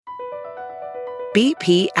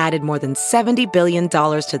BP added more than $70 billion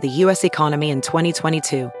to the U.S. economy in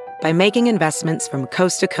 2022 by making investments from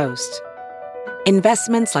coast to coast.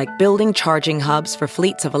 Investments like building charging hubs for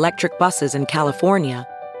fleets of electric buses in California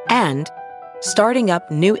and starting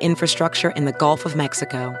up new infrastructure in the Gulf of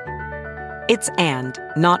Mexico. It's and,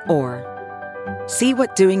 not or. See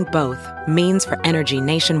what doing both means for energy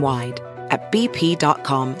nationwide at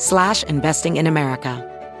bp.com/investing in America.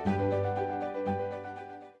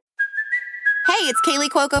 Hey, it's Kaylee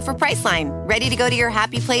Cuoco for Priceline. Ready to go to your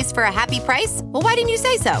happy place for a happy price? Well, why didn't you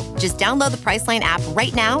say so? Just download the Priceline app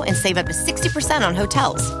right now and save up to 60% on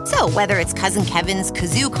hotels. So whether it's Cousin Kevin's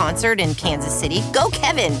Kazoo Concert in Kansas City, go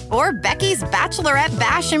Kevin, or Becky's Bachelorette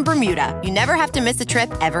Bash in Bermuda, you never have to miss a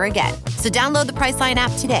trip ever again. So download the Priceline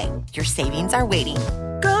app today. Your savings are waiting.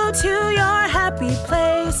 Go to your happy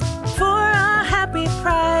place for a happy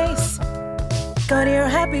price. Go to your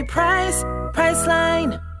happy price,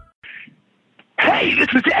 Priceline. Hey, this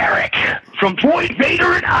is Eric from Void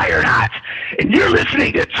Vader and Ironheart, and you're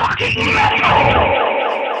listening to Talking Metal.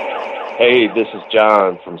 Hey, this is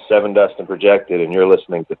John from Seven Dust and Projected, and you're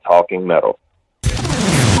listening to Talking Metal.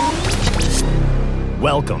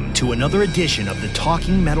 Welcome to another edition of the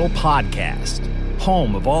Talking Metal Podcast,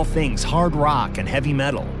 home of all things hard rock and heavy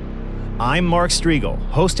metal. I'm Mark Striegel,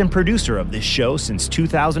 host and producer of this show since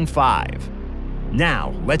 2005.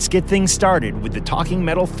 Now, let's get things started with the Talking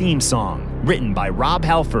Metal theme song, written by Rob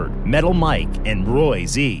Halford, Metal Mike, and Roy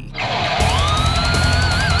Z. Communication,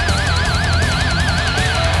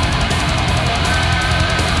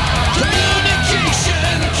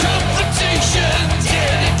 confrontation,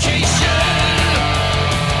 dedication.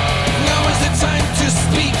 Now is the time to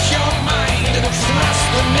speak your mind across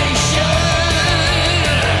the nation.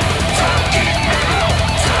 Talking metal,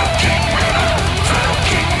 talking metal,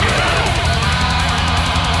 talking metal.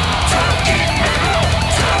 Talking metal,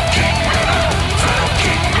 talking metal,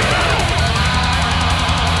 talking metal.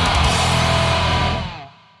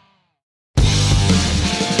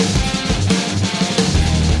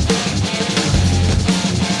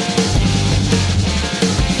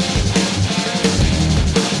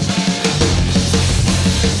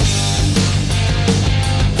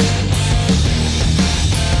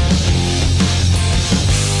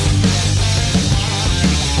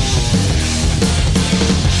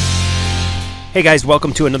 Hey guys,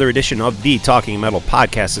 welcome to another edition of the Talking Metal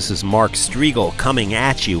Podcast. This is Mark Striegel coming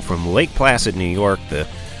at you from Lake Placid, New York. The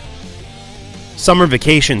summer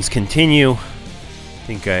vacations continue. I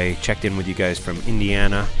think I checked in with you guys from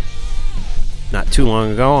Indiana not too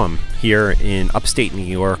long ago. I'm here in upstate New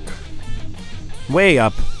York, way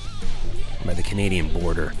up by the Canadian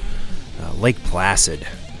border. Lake Placid.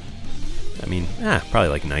 I mean, probably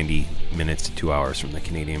like 90 minutes to 2 hours from the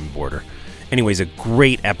Canadian border. Anyways, a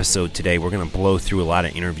great episode today. We're going to blow through a lot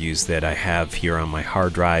of interviews that I have here on my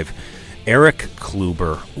hard drive. Eric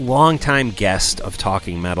Kluber, longtime guest of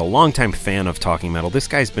Talking Metal, longtime fan of Talking Metal. This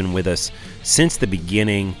guy's been with us since the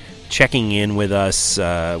beginning, checking in with us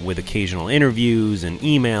with occasional interviews and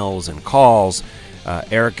emails and calls.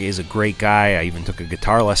 Eric is a great guy. I even took a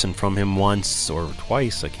guitar lesson from him once or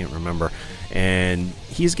twice, I can't remember. And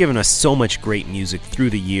he's given us so much great music through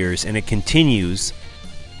the years, and it continues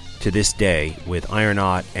to this day with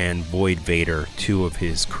Ironheart and Void Vader, two of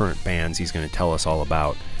his current bands he's going to tell us all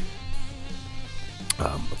about.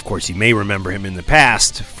 Of course, you may remember him in the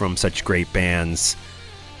past from such great bands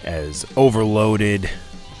as Overloaded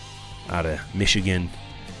out of Michigan.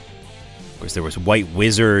 Of course, there was White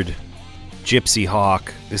Wizard, Gypsy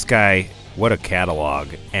Hawk. This guy, what a catalog.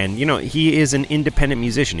 And, you know, he is an independent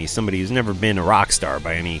musician. He's somebody who's never been a rock star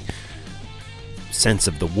by any sense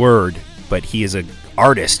of the word, but he is an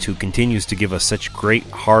artist who continues to give us such great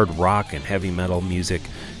hard rock and heavy metal music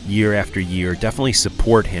year after year. Definitely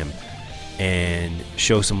support him and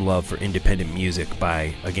show some love for independent music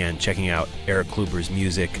by, again, checking out Eric Kluber's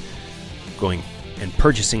music, going and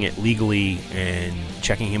purchasing it legally, and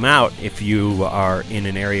checking him out if you are in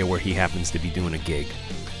an area where he happens to be doing a gig.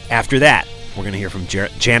 After that, we're going to hear from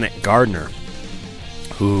Janet Gardner,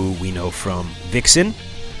 who we know from Vixen.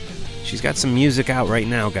 She's got some music out right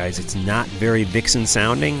now, guys. It's not very Vixen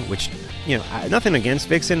sounding, which, you know, nothing against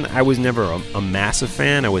Vixen. I was never a massive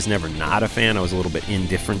fan. I was never not a fan. I was a little bit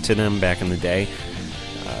indifferent to them back in the day.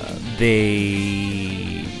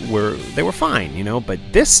 They were fine, you know, but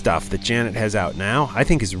this stuff that Janet has out now, I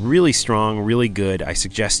think is really strong, really good. I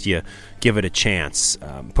suggest you give it a chance.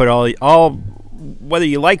 Put all whether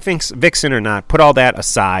you like Vixen or not, put all that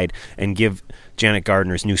aside and give Janet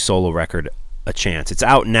Gardner's new solo record a chance. It's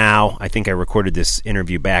out now. I think I recorded this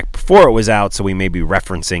interview back before it was out, so we may be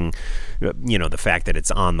referencing, you know, the fact that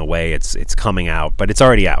it's on the way. It's coming out, but it's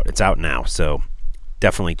already out. It's out now. So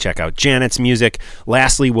definitely check out Janet's music.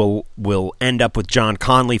 Lastly, we'll end up with John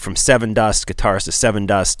Conley from Seven Dust, guitarist of Seven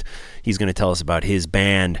Dust. He's going to tell us about his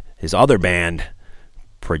band, his other band,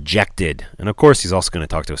 Projected. And of course, he's also going to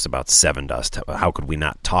talk to us about Seven Dust. How could we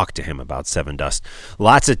not talk to him about Seven Dust?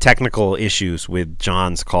 Lots of technical issues with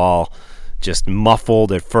John's call. Just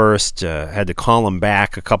muffled at first. Had to call him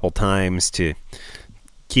back a couple times to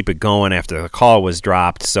keep it going after the call was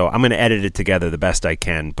dropped. So I'm going to edit it together the best I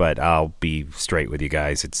can, but I'll be straight with you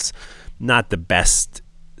guys. It's not the best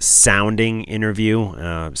sounding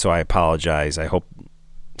interview, so I apologize. I hope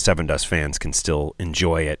Seven Dust fans can still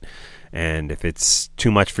enjoy it. And if it's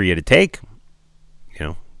too much for you to take,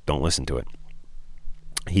 don't listen to it.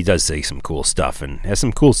 He does say some cool stuff and has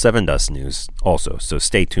some cool Seven Dust news also, so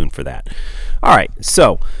stay tuned for that. All right,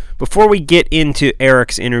 so before we get into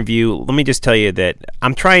Eric's interview, let me just tell you that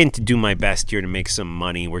I'm trying to do my best here to make some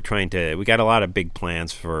money. We got a lot of big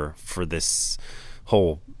plans for this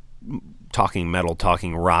whole talking metal,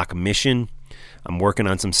 talking rock mission. I'm working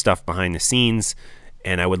on some stuff behind the scenes,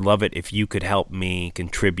 and I would love it if you could help me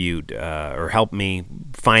contribute or help me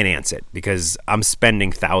finance it, because I'm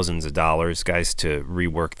spending thousands of dollars, guys, to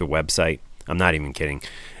rework the website. I'm not even kidding.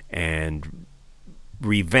 And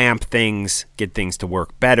revamp things, get things to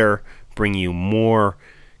work better, bring you more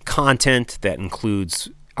content that includes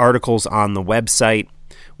articles on the website.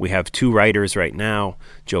 We have 2 writers right now,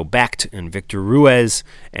 Joe Becht and Victor Ruiz,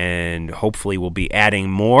 and hopefully we'll be adding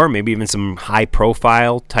more, maybe even some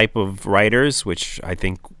high-profile type of writers, which I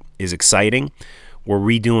think is exciting. We're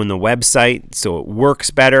redoing the website so it works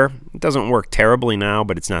better. It doesn't work terribly now,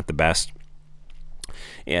 but it's not the best.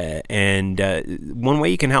 And one way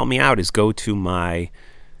you can help me out is go to my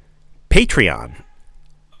Patreon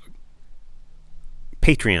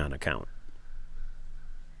account.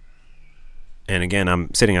 And again,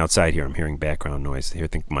 I'm sitting outside here. I'm hearing background noise. I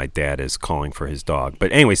think my dad is calling for his dog.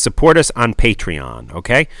 But anyway, support us on Patreon,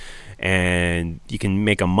 okay? And you can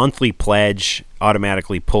make a monthly pledge,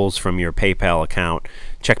 automatically pulls from your PayPal account.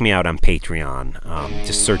 Check me out on Patreon.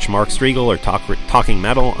 Just search Mark Strigl or Talking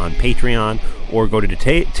Metal on Patreon, or go to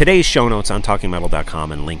today's show notes on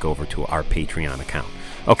TalkingMetal.com and link over to our Patreon account.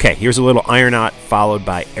 Okay, here's a little Ironaut followed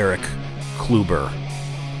by Eric Kluber.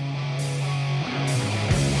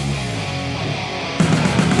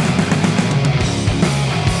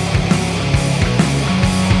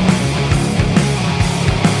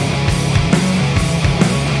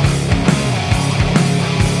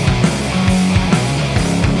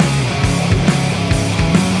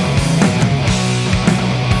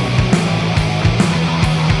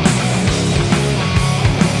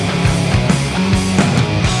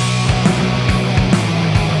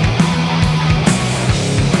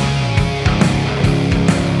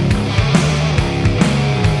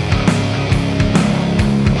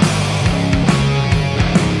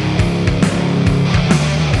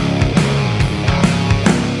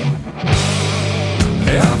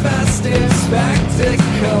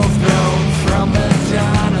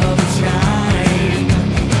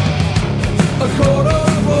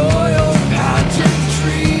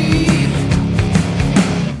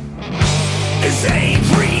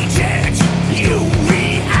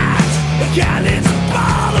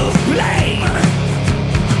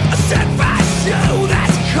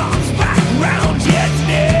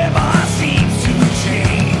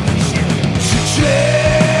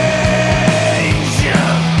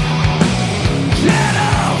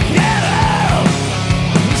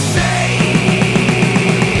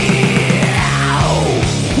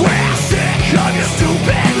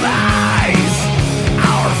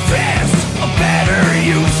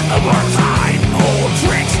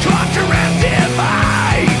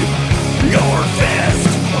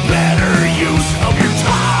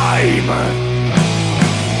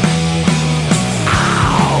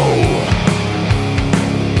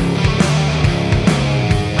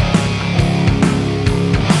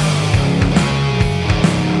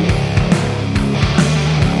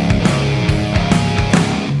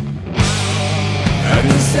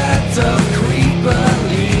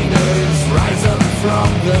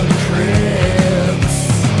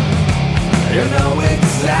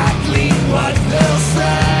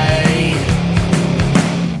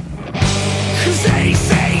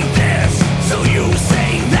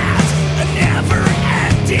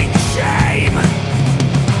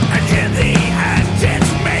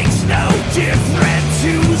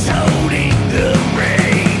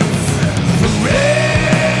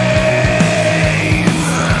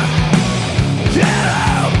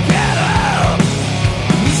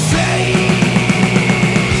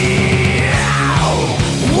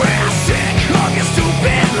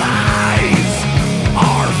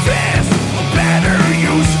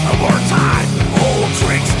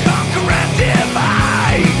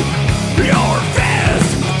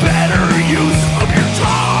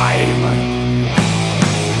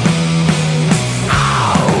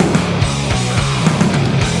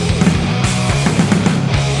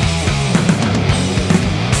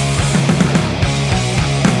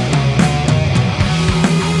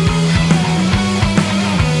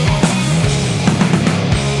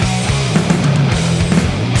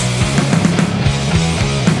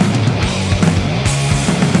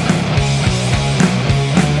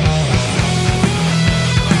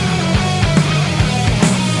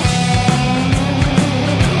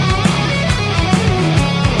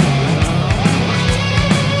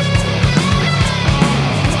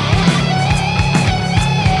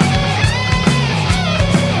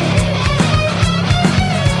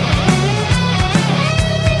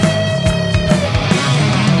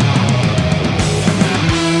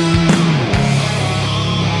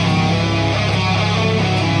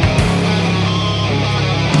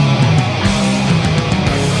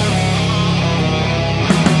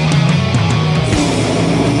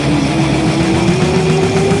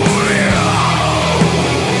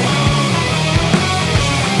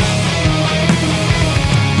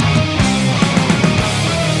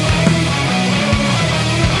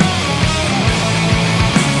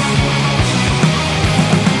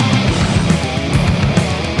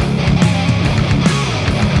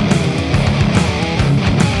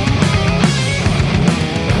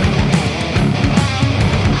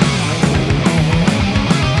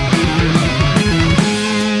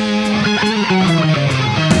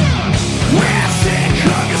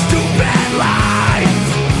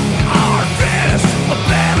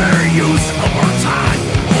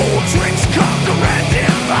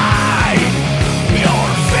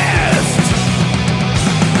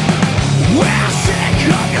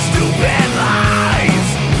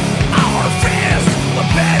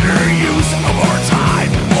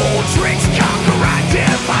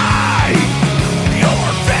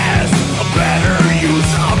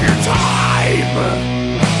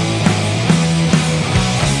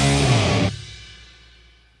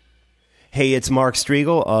 Hey, it's Mark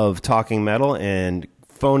Striegel of Talking Metal, and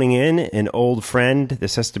phoning in an old friend.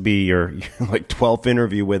 This has to be your like 12th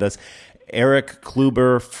interview with us. Eric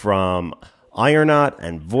Kluber from Ironaut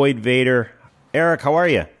and Void Vader. Eric, how are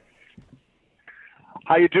you?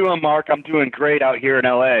 How you doing, Mark? I'm doing great out here in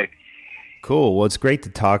L.A. Cool. Well, it's great to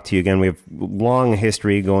talk to you again. We have long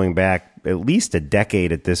history going back at least a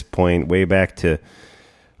decade at this point, way back to,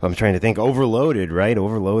 I'm trying to think, Overloaded, right?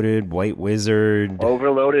 Overloaded, White Wizard.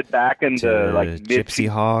 Overloaded back in the like Gypsy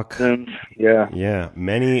Hawk. Yeah. Yeah.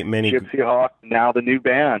 Many. Gypsy Hawk, now the new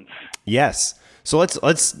bands. Yes. So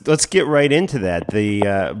let's get right into that.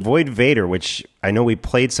 The Void Vader, which I know we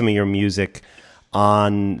played some of your music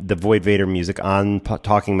on the Void Vader music on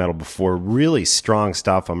Talking Metal before. Really strong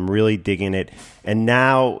stuff. I'm really digging it. And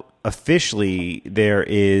now officially there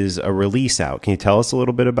is a release out. Can you tell us a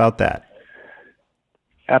little bit about that?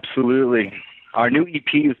 Absolutely. Our new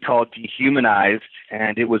EP is called Dehumanized,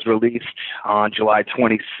 and it was released on July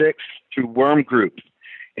 26th through Worm Group.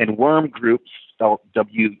 And Worm Group, spelled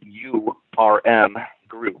W-U-R-M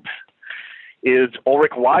Group, is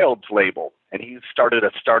Ulrich Wild's label. And he's started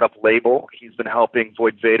a startup label. He's been helping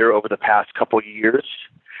Void Vader over the past couple of years.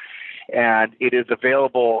 And it is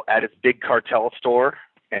available at his Big Cartel store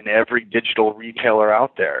and every digital retailer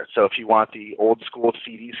out there. So if you want the old school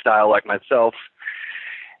CD style like myself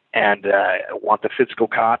and want the physical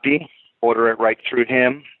copy, order it right through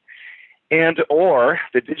him, and or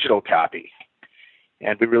the digital copy.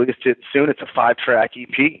 And we released it soon. It's a 5-track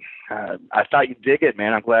EP. I thought you'd dig it,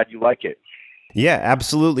 man. I'm glad you like it. Yeah,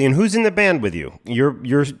 absolutely. And who's in the band with you? You're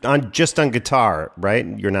just on guitar, right?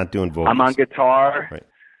 You're not doing vocals. I'm on guitar. Right.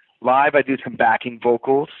 Live, I do some backing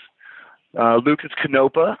vocals. Lucas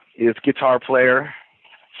Canopa is guitar player,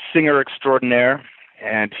 singer extraordinaire,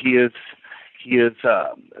 and he is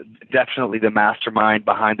definitely the mastermind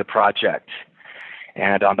behind the project.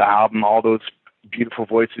 And on the album, all those beautiful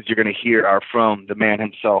voices you're going to hear are from the man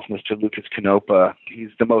himself, Mr. Lucas Canopa.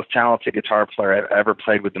 He's the most talented guitar player I've ever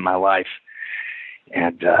played with in my life.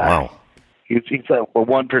 And wow. He's a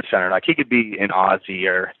one-percenter. Like, he could be in Ozzy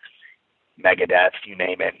or Megadeth, you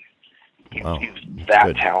name it. He's that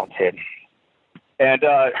good. Talented. And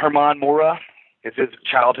Herman Mora is his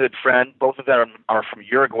childhood friend. Both of them are from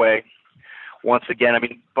Uruguay. Once again, I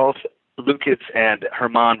mean, both Lucas and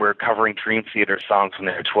Herman were covering Dream Theater songs when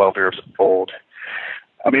they were 12 years old.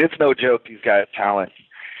 I mean, it's no joke, these guys' talent.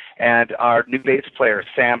 And our new bass player,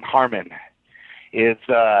 Sam Harmon, is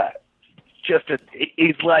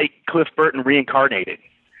he's like Cliff Burton reincarnated.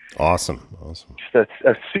 Awesome. Just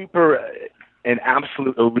a super, an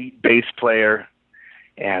absolute elite bass player,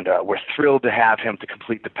 and we're thrilled to have him to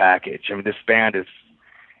complete the package. I mean, this band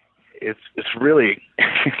it's really,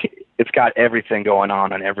 it's got everything going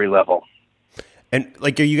on every level. And,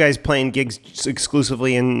 like, are you guys playing gigs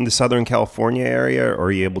exclusively in the Southern California area, or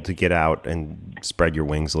are you able to get out and spread your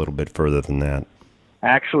wings a little bit further than that?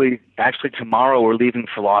 Actually, tomorrow we're leaving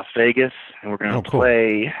for Las Vegas, and we're going to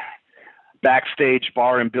play Backstage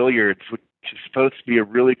Bar and Billiards, which is supposed to be a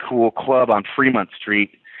really cool club on Fremont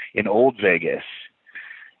Street in Old Vegas.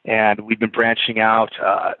 And we've been branching out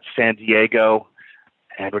San Diego,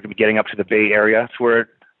 and we're going to be getting up to the Bay Area. So we're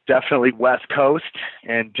definitely West Coast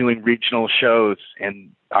and doing regional shows,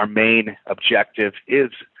 and our main objective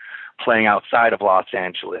is playing outside of Los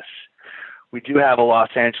Angeles. We do have a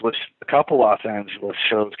couple Los Angeles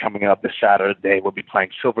shows coming up this Saturday. We'll be playing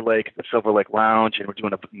Silver Lake at the Silver Lake Lounge, and we're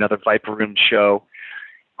doing another Viper Room show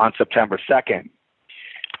on September 2nd.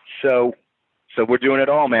 So we're doing it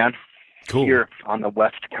all, man. Cool. Here on the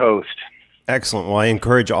West Coast. Excellent. Well, I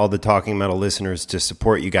encourage all the Talking Metal listeners to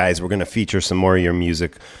support you guys. We're going to feature some more of your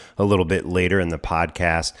music a little bit later in the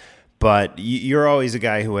podcast. But you're always a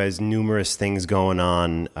guy who has numerous things going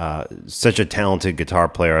on. Such a talented guitar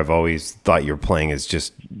player. I've always thought your playing is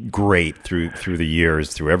just great through the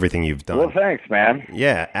years, through everything you've done. Well, thanks, man.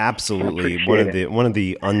 Yeah, absolutely. One of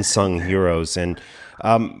the unsung heroes. And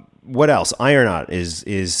what else? Ironaut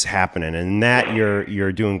is happening, and that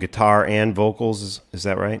you're doing guitar and vocals. Is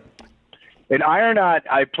that right? In Ironaut,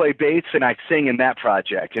 I play bass and I sing in that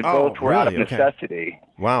project, and both were out of necessity. Okay.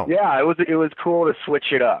 Wow. Yeah, it was cool to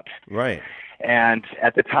switch it up. Right. And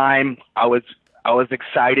at the time, I was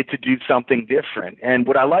excited to do something different. And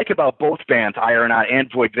what I like about both bands, Ironaut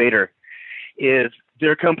and Void Vader, is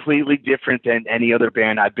they're completely different than any other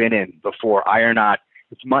band I've been in before. Ironaut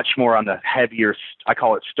is much more on the heavier, I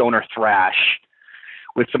call it stoner thrash,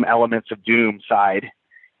 with some elements of doom side.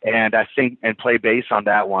 And I sing and play bass on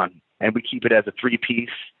that one. And we keep it as a 3-piece,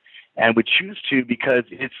 and we choose to because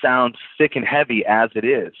it sounds thick and heavy as it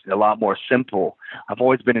is, a lot more simple. I've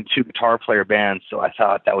always been in 2 guitar player bands, so I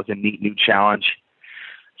thought that was a neat new challenge.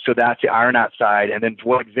 So that's the Ironnaut side. And then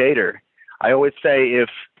Void Vader. I always say if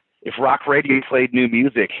rock radio played new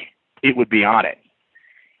music, it would be on it.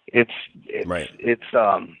 It's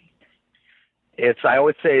I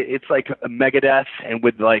always say it's like a Megadeth and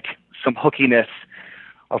with like some hookiness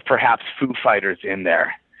of perhaps Foo Fighters in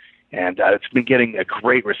there. And it's been getting a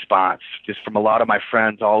great response just from a lot of my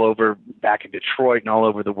friends all over back in Detroit and all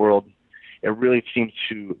over the world. It really seems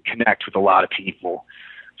to connect with a lot of people.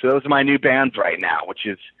 So those are my new bands right now, which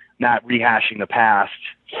is not rehashing the past.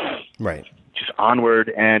 Right. Just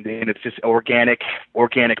onward, and it's just organic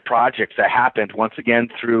projects that happened once again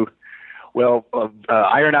through,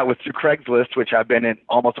 Ironnaut was through Craigslist, which I've been in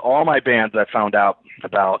almost all my bands I found out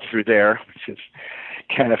about through there, which is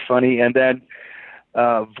kind of funny. And then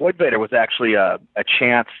Void Vader was actually a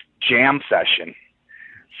chance jam session.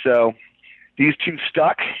 So these two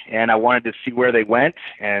stuck, and I wanted to see where they went,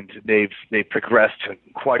 and they've progressed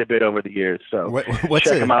quite a bit over the years. So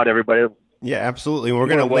check them out, everybody. Yeah, absolutely. We're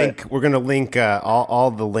gonna link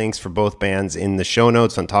all the links for both bands in the show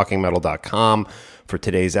notes on talkingmetal.com for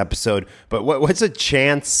today's episode. But what's a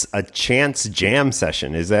chance jam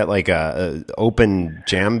session? Is that like a open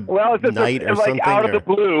jam night or something? Out of the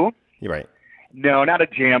blue. You're right. No, not a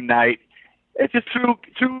jam night. It's just through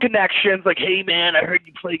connections. Like, hey man, I heard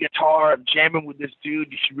you play guitar. I'm jamming with this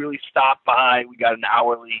dude. You should really stop by. We got an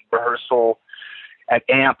hourly rehearsal at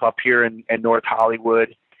AMP up here in North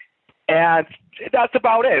Hollywood. And that's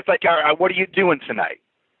about it. It's like, all right, what are you doing tonight?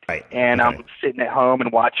 Right. And right. I'm sitting at home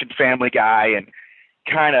and watching Family Guy and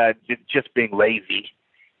kind of just being lazy.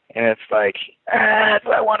 And it's like,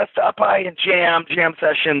 do I want to stop by and jam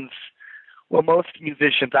sessions? Well, most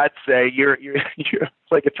musicians, I'd say, you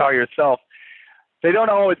play guitar yourself. They don't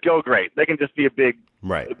always go great. They can just be a big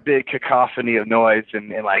cacophony of noise and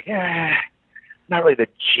like, not really the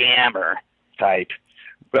jammer type.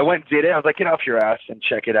 But I went and did it. I was like, get off your ass and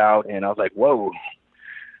check it out. And I was like, whoa,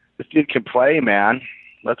 this dude can play, man.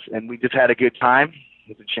 And we just had a good time.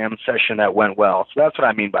 It was a jam session that went well. So that's what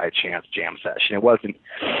I mean by a chance jam session. It wasn't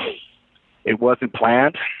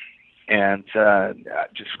planned, and I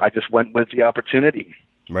just went with the opportunity.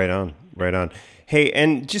 Right on. Hey,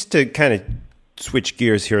 and just to kind of switch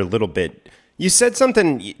gears here a little bit, you said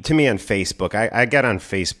something to me on Facebook. I got on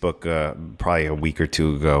Facebook probably a week or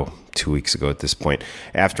 2 weeks ago at this point,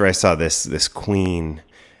 after I saw this Queen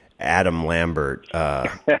Adam Lambert.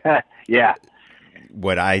 Yeah.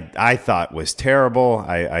 What I thought was terrible.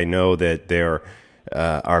 I know that there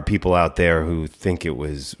are people out there who think it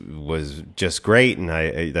was just great, and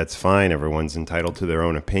that's fine. Everyone's entitled to their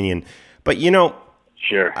own opinion. But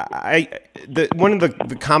sure. One of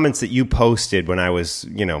the comments that you posted when I was,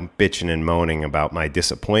 bitching and moaning about my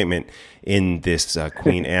disappointment in this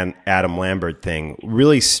Queen and Adam Lambert thing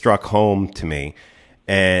really struck home to me.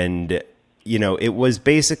 And, it was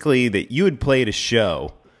basically that you had played a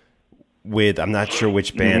show with, I'm not sure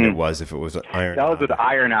which band it was, if it was Ironnaut. That was with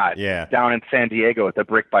Ironnaut, yeah, down in San Diego at the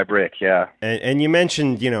Brick by Brick, yeah. And you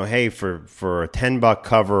mentioned, hey, for a $10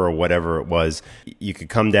 cover or whatever it was, you could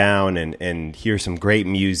come down and hear some great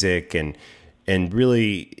music and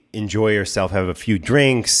really enjoy yourself, have a few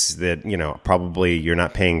drinks that, probably you're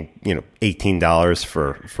not paying,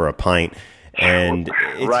 $18 for a pint. And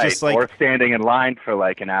it's just like, or standing in line for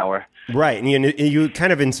like an hour. Right, and you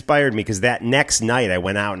kind of inspired me, because that next night I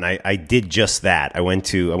went out and I did just that. I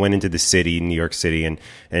went into the city, New York City,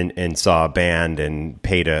 and saw a band and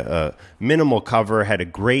paid a minimal cover. Had a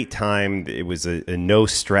great time. It was a no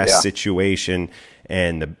stress situation,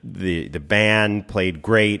 and the band played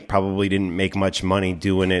great. Probably didn't make much money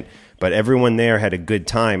doing it, but everyone there had a good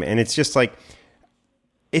time. And it's just like,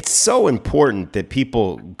 it's so important that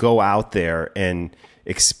people go out there and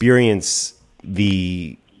experience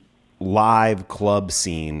the live club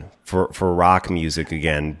scene for rock music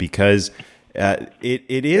again, because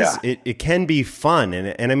it can be fun,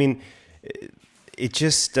 and I mean it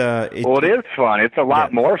just it is fun. It's a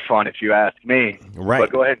lot more fun, if you ask me. Right.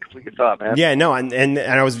 But go ahead and complete your thought, man. Yeah, no, and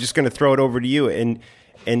I was just going to throw it over to you, and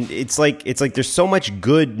it's like there's so much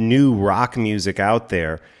good new rock music out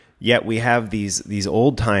there. Yet we have these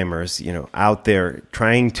old timers, out there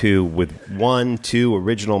trying to, with 1-2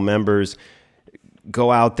 original members,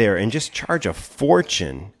 go out there and just charge a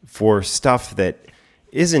fortune for stuff that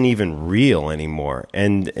isn't even real anymore.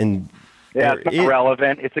 And yeah, it's not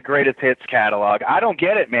relevant. It's a greatest hits catalog. I don't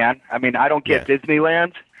get it, man. I mean, I don't get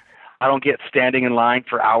Disneyland. I don't get standing in line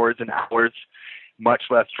for hours and hours, much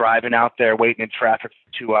less driving out there waiting in traffic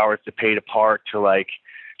for 2 hours to pay to park, to like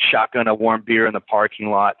shotgun a warm beer in the parking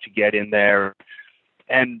lot to get in there.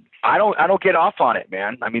 And I don't get off on it,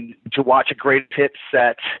 man. I mean, to watch a great hit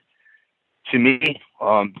set, to me,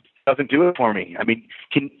 doesn't do it for me. I mean,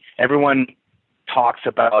 everyone talks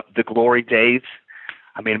about the glory days.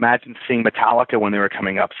 I mean, imagine seeing Metallica when they were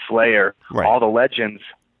coming up, Slayer, all the legends.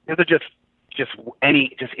 These are just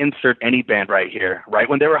insert any band right here, right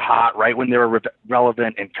when they were hot, right when they were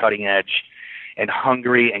relevant and cutting edge and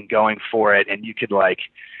hungry and going for it, and you could, like,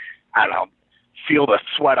 I don't know, feel the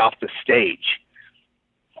sweat off the stage.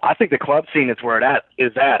 I think the club scene is where it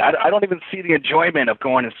is at. I don't even see the enjoyment of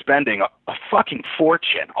going and spending a fucking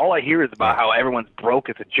fortune. All I hear is about how everyone's broke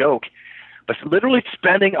as a joke. But literally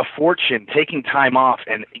spending a fortune, taking time off,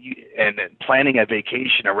 and planning a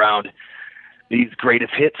vacation around these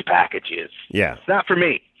greatest hits packages. Yeah. It's not for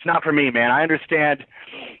me. It's not for me, man. I understand.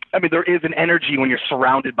 I mean, there is an energy when you're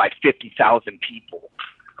surrounded by 50,000 people.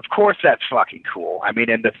 Of course that's fucking cool. I mean,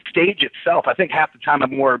 and the stage itself, I think half the time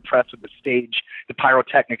I'm more impressed with the stage, the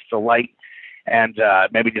pyrotechnics, the light, and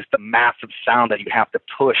maybe just the massive sound that you have to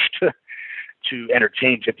push to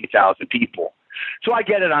entertain 50,000 people. So I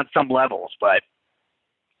get it on some levels, but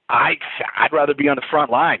I'd rather be on the front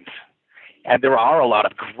lines. And there are a lot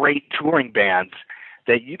of great touring bands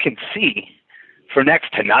that you can see for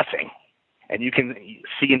next to nothing. And you can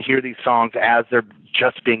see and hear these songs as they're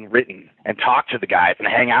just being written, and talk to the guys and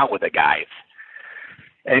hang out with the guys.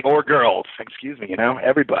 Or girls, excuse me,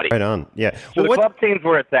 everybody. Right on, yeah. So the club scene's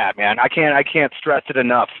where it's at, man. I can't stress it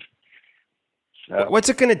enough. So. What's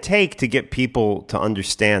it going to take to get people to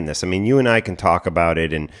understand this? I mean, you and I can talk about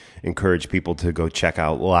it and encourage people to go check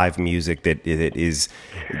out live music that is,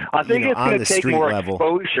 I think it's going to take more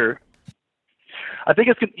exposure. I think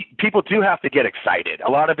people do have to get excited.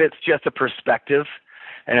 A lot of it's just a perspective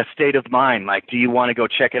and a state of mind. Like, do you want to go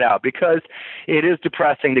check it out? Because it is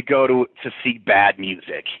depressing to go to see bad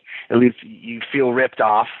music. At least you feel ripped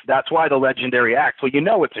off. That's why the legendary acts, well,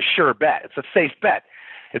 it's a sure bet. It's a safe bet.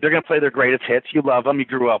 If they're going to play their greatest hits, you love them, you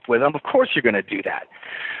grew up with them, of course you're going to do that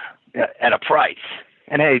at a price.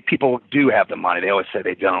 And, hey, people do have the money. They always say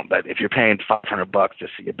they don't. But if you're paying $500 to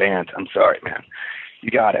see a band, I'm sorry, man.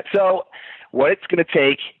 You got it. So what it's going to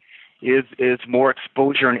take is more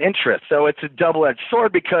exposure and interest. So it's a double-edged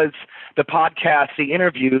sword, because the podcast, the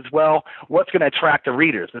interviews, well, what's going to attract the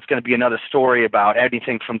readers? It's going to be another story about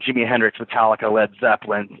anything from Jimi Hendrix, Metallica, Led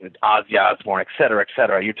Zeppelin, Ozzy Osbourne, et cetera, et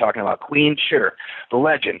cetera. You're talking about Queen, sure, the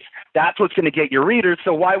legends. That's what's going to get your readers.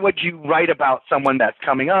 So why would you write about someone that's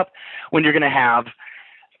coming up when you're going to have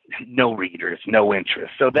no readers, no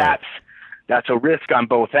interest? So that's a risk on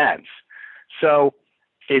both ends. So,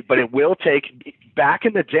 but it will take. Back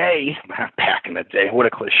in the day, what a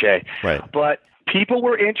cliche. Right. But people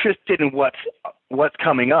were interested in what's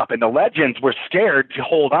coming up, and the legends were scared to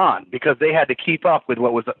hold on because they had to keep up with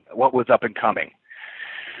what was up and coming.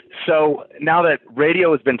 So now that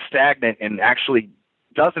radio has been stagnant and actually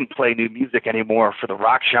doesn't play new music anymore for the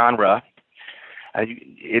rock genre,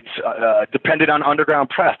 it's dependent on underground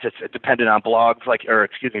press. It's dependent on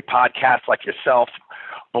podcasts like yourself,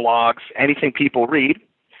 blogs, anything people read,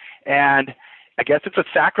 and I guess it's a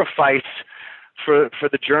sacrifice for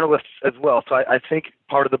the journalists as well. So I think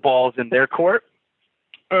part of the ball is in their court.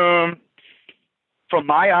 From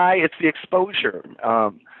my eye, it's the exposure.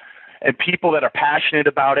 And people that are passionate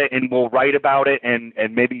about it and will write about it and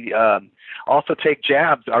maybe also take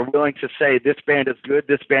jabs are willing to say this band is good,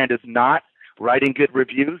 this band is not, writing good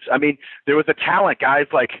reviews. I mean, there was a talent, guys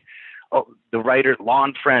like the writer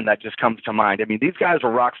Lon Friend that just comes to mind. I mean, these guys were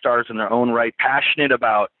rock stars in their own right, passionate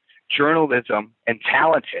about journalism and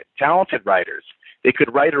talented writers. They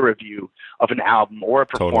could write a review of an album or a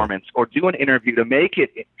performance or do an interview to make it.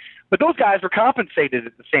 But those guys were compensated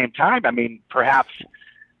at the same time. I mean, perhaps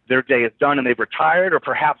their day is done and they've retired, or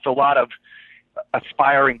perhaps a lot of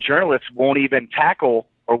aspiring journalists won't even tackle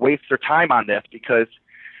or waste their time on this because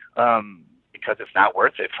it's not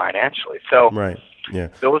worth it financially. So right. Yeah.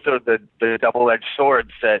 Those are the double-edged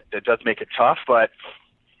swords that does make it tough, but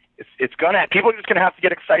people are just gonna have to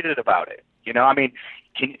get excited about it. I mean,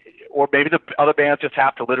 or maybe the other bands just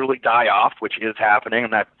have to literally die off, which is happening,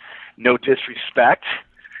 and that no disrespect.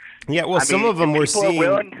 Yeah, well, some of them we're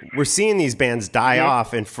seeing these bands die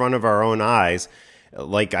off in front of our own eyes.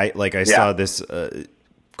 Like I saw this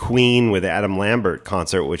Queen with Adam Lambert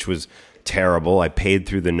concert, which was terrible. I paid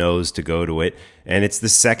through the nose to go to it, and it's the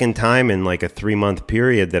second time in like a 3-month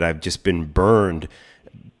period that I've just been burned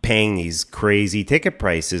paying these crazy ticket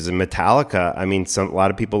prices. And Metallica, I mean, a lot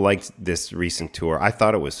of people liked this recent tour. I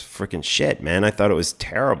thought it was freaking shit, man. I thought it was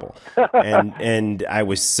terrible. and I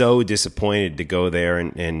was so disappointed to go there.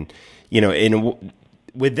 And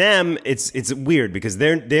with them, it's weird because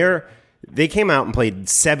they came out and played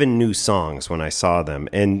 7 new songs when I saw them.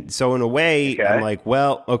 And so in a way, I'm like,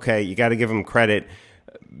 well, okay, you got to give them credit.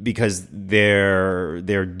 because they're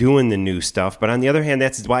doing the new stuff. But on the other hand,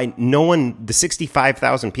 that's why the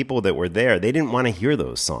 65,000 people that were there, they didn't want to hear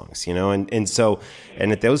those songs, and so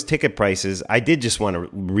at those ticket prices, I did just want to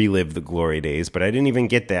relive the glory days, but I didn't even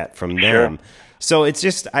get that from them. So it's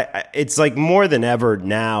just it's like more than ever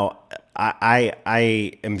now.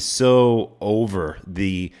 I am so over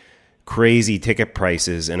the crazy ticket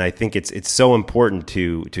prices, and I think it's so important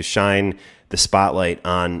to shine the spotlight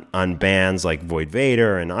on bands like Void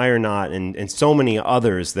Vader and Ironot and so many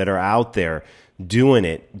others that are out there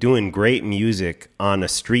doing great music on a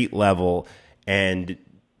street level and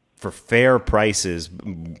for fair prices,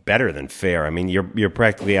 better than fair. I mean, you're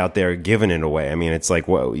practically out there giving it away. I mean, it's like,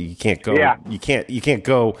 well, you can't go you can't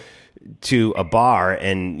go to a bar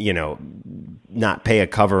and not pay a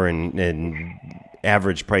cover and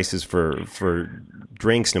average prices for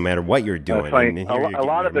drinks, no matter what you're doing. A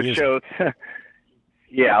lot of the shows, a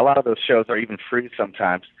lot of those shows are even free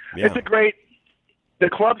sometimes. Yeah. The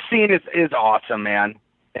club scene is awesome, man,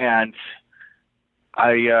 and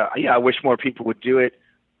I wish more people would do it.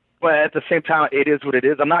 But at the same time, it is what it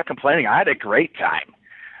is. I'm not complaining. I had a great time.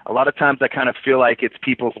 A lot of times I kind of feel like it's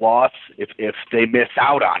people's loss if they miss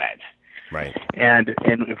out on it. Right. And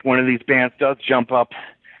if one of these bands does jump up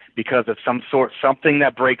because of something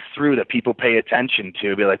that breaks through that people pay attention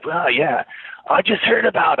to, be like, well, yeah, I just heard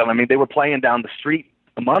about them. I mean, they were playing down the street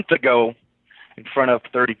a month ago in front of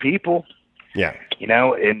 30 people. Yeah.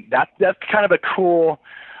 And that's kind of a cool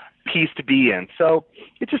piece to be in. So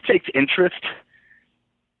it just takes interest.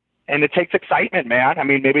 And it takes excitement, man. I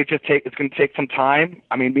mean, maybe it's going to take some time.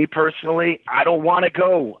 I mean, me personally, I don't want to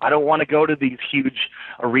go. I don't want to go to these huge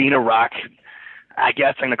arena rock, I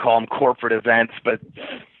guess I'm going to call them corporate events, but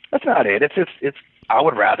that's not it. I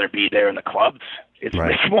would rather be there in the clubs. It's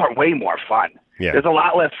way more fun. Yeah. There's a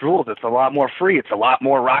lot less rules. It's a lot more free. It's a lot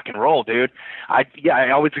more rock and roll, dude. I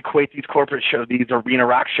always equate these corporate shows, these arena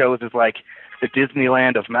rock shows, as like the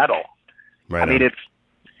Disneyland of metal. Right. I mean,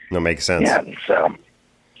 that makes sense. Yeah. So.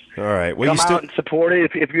 All right. Well, come out and support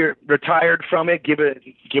it. If you're retired from it, give it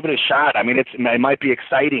a shot. I mean, it might be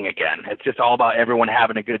exciting again. It's just all about everyone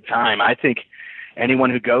having a good time. I think anyone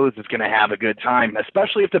who goes is going to have a good time,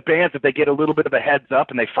 especially if if they get a little bit of a heads up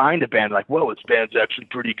and they find a band like, whoa, this band's actually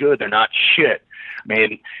pretty good. They're not shit. I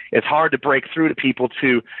mean, it's hard to break through to people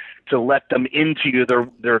to let them into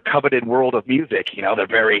their coveted world of music. They're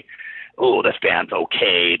very, this band's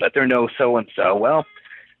okay, but they're no so-and-so. Well,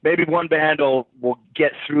 maybe one band will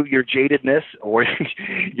get through your jadedness or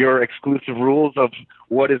your exclusive rules of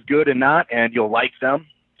what is good and not, and you'll like them.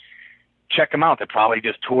 Check them out. They're probably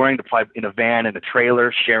just touring. They're probably in a van, in a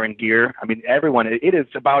trailer, sharing gear. I mean, everyone, it is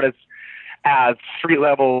about as street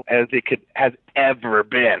level as has ever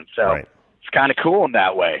been. So It's kind of cool in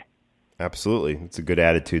that way. Absolutely. It's a good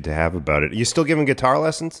attitude to have about it. Are you still giving guitar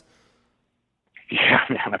lessons? Yeah,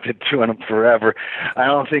 man, I've been doing them forever. I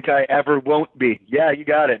don't think I ever won't be. Yeah, you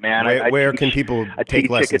got it, man. Where can people take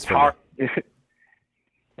lessons from you?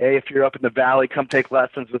 Hey, if you're up in the Valley, come take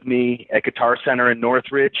lessons with me at Guitar Center in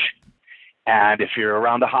Northridge. And if you're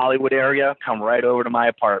around the Hollywood area, come right over to my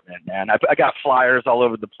apartment, man. I got flyers all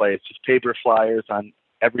over the place, just paper flyers on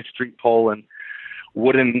every street pole and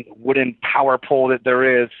wooden power pole that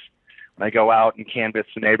there is. When I go out and canvass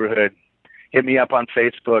the neighborhood, hit me up on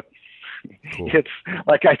Facebook. Cool. It's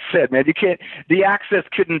like I said, man, the access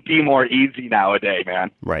couldn't be more easy nowadays,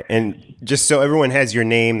 man. Right. And just so everyone has your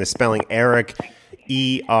name, the spelling Eric,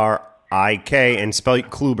 E-R-I-K, and spell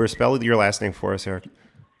Kluiber. Spell your last name for us, Eric.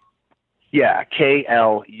 Yeah,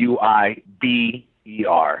 K-L-U-I-B-E-R.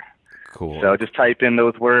 Cool. So just type in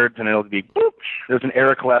those words and it'll be boop. There's an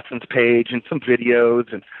Eric Lessons page and some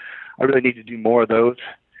videos, and I really need to do more of those.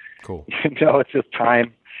 Cool. It's just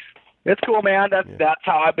time. It's cool, man. That's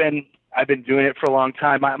how I've been doing it for a long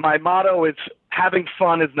time. My motto is having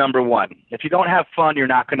fun is number one. If you don't have fun, you're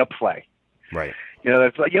not going to play. Right.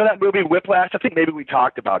 It's like, that movie Whiplash, I think maybe we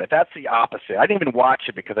talked about it. That's the opposite. I didn't even watch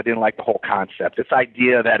it because I didn't like the whole concept. This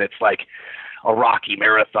idea that it's like a Rocky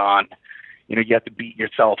marathon. You have to beat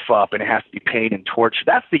yourself up and it has to be pain and torture.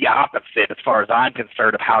 That's the opposite as far as I'm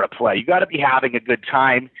concerned of how to play. You got to be having a good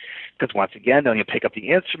time because once again, then you'll pick up the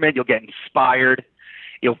instrument, you'll get inspired.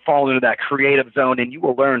 You'll fall into that creative zone, and you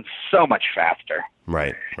will learn so much faster.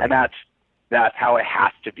 Right. And that's how it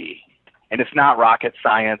has to be. And it's not rocket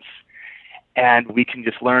science. And we can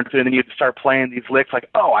just learn through. And then you start playing these licks like,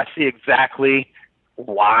 oh, I see exactly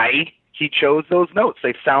why he chose those notes.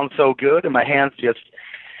 They sound so good, and my hands just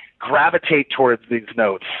gravitate towards these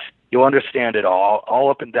notes. You'll understand it all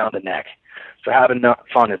up and down the neck. So having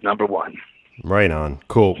fun is number one. Right on.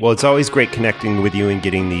 Cool. Well, it's always great connecting with you and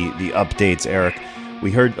getting the updates, Eric.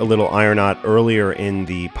 We heard a little Ironaut earlier in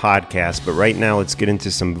the podcast, but right now let's get into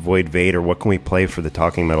some Void Vader. What can we play for the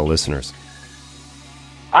Talking Metal listeners?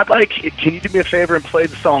 Can you do me a favor and play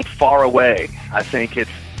the song Far Away? I think it's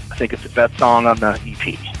the best song on the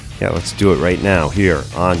EP. Yeah, let's do it right now here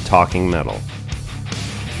on Talking Metal.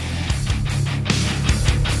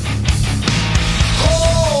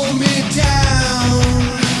 Hold me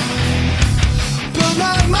down, but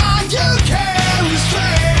my mind you can't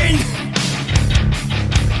restrain.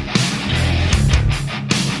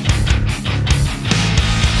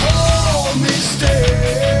 Hold me still,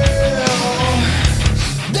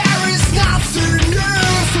 there is nothing new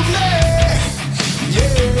for me.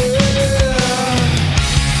 Yeah.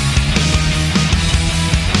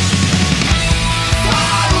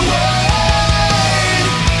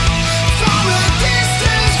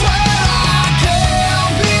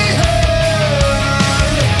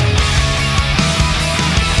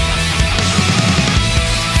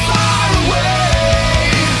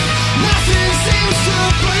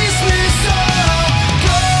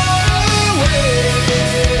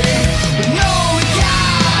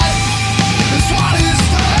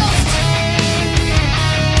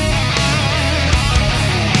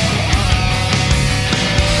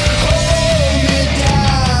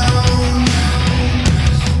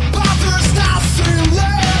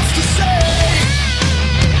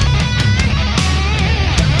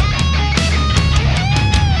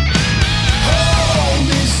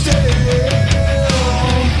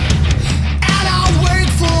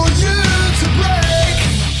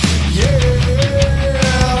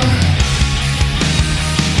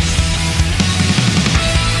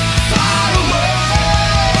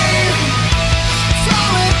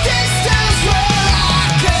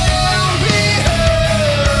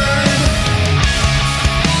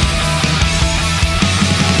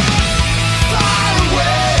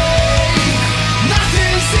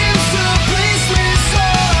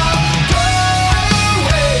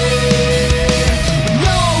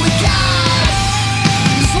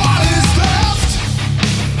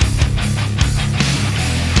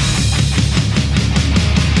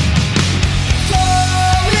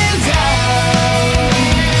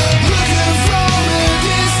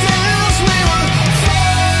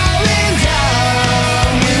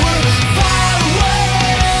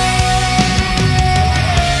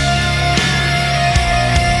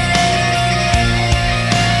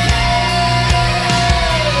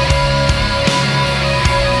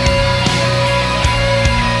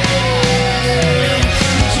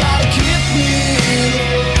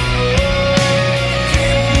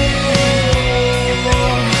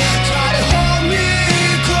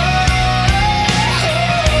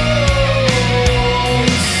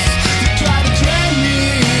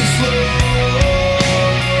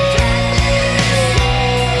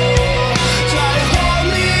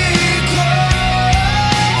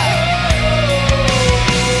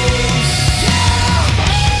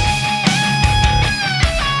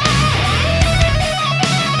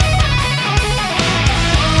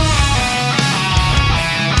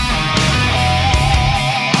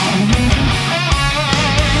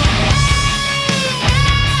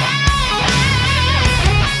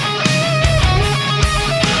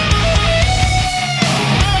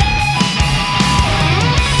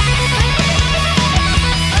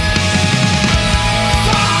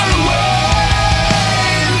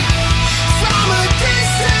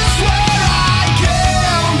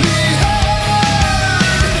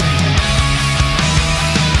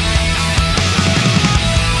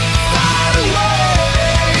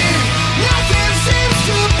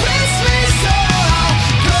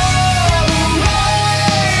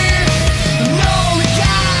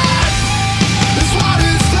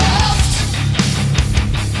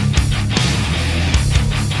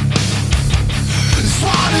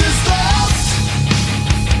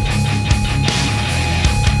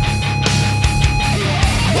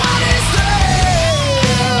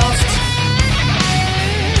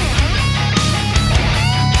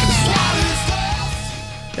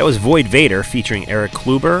 That was Void Vader featuring Eric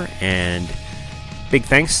Kluber, and big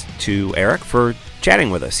thanks to Eric for chatting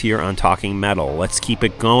with us here on Talking Metal. Let's keep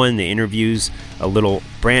it going. The interview's a little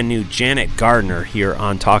brand new Janet Gardner here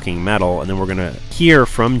on Talking Metal, and then we're going to hear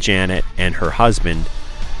from Janet and her husband,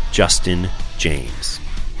 Justin James.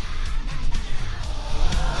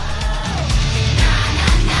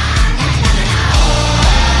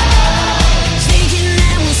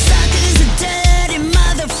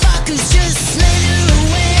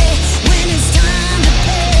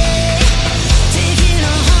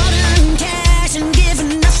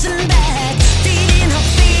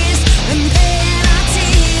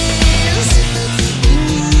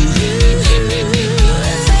 Ooh.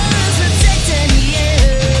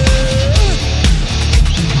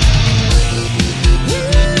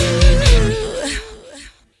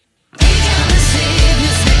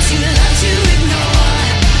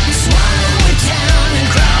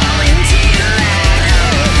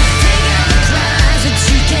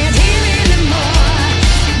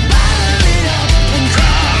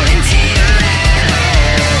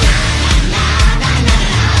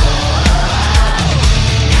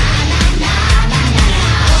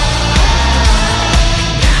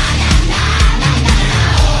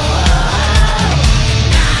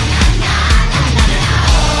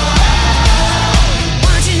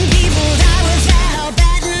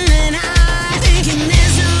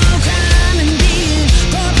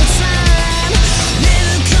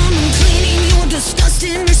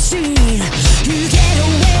 machine. You get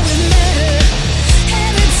away with murder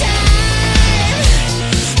every time.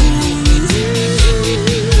 Ooh,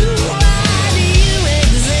 why do you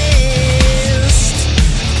exist?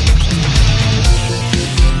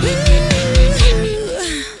 Ooh.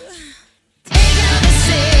 Take out the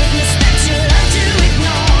sickness that you love to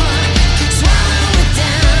ignore. Swallow it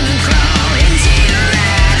down and crawl into your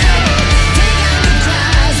rat hole. Take out the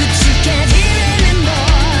cries that you can't hear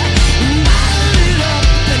anymore. Bottle it up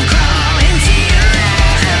and crawl into your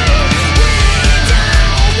rat hole. We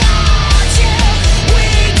don't want you. We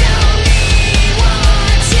don't need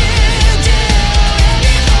what you do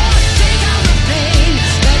anymore. Take out the pain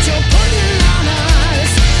that you're putting on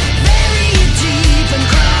us. Bury it deep and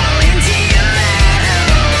crawl into your rat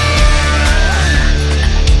hole. You won't be missed, 'cause we're all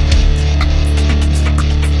too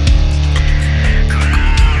pissed.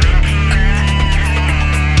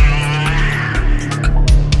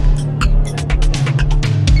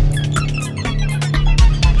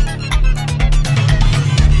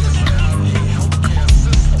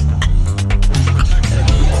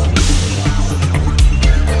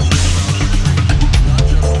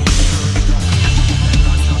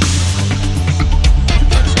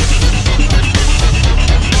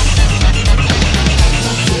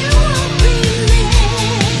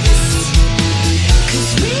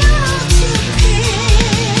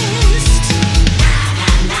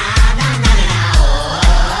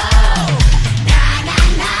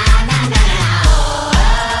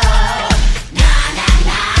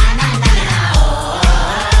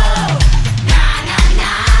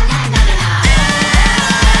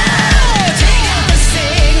 Take out the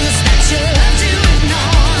sickness that you love to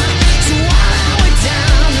ignore. Swallow it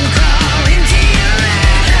down and crawl into your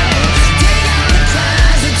rat hole. Take out the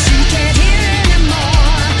cries that you can't hear anymore.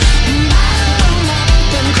 Bottle 'em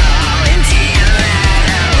up and crawl into your rat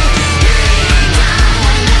hole. We don't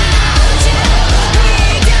want you.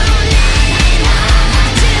 We don't need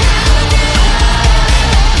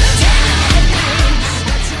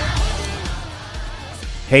what you do.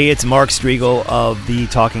 Hey, it's Mark Striegel of the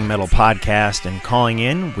Talking Metal Podcast, and calling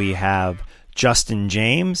in, we have Justin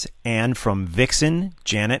James and from Vixen,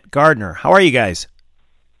 Janet Gardner. How are you guys?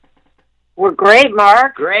 We're great,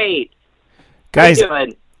 Mark. Great. Guys, How you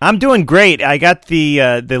doing? I'm doing great. I got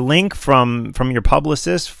the link from your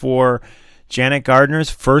publicist for Janet Gardner's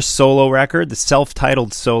first solo record, the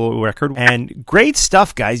self-titled solo record, and great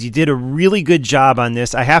stuff, guys. You did a really good job on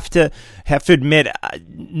this. I have to admit,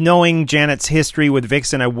 knowing Janet's history with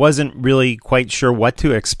Vixen, I wasn't really quite sure what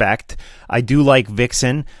to expect. I do like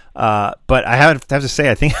Vixen, but I have to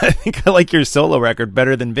say, I think I like your solo record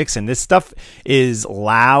better than Vixen. This stuff is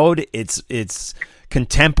loud. It's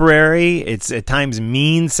contemporary. It's at times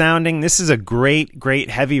mean sounding. This is a great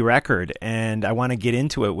heavy record, and I want to get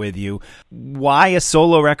into it with you. Why a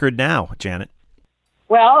solo record now, Janet?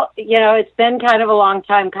 Well, it's been kind of a long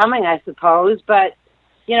time coming, I suppose, but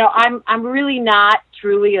I'm really not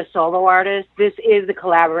truly a solo artist. This is a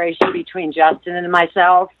collaboration between Justin and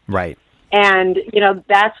myself. Right. And,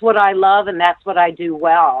 that's what I love and that's what I do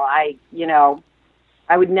well. I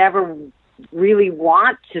would never really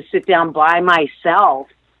want to sit down by myself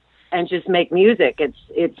and just make music.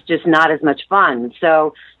 It's just not as much fun.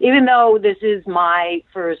 So even though this is my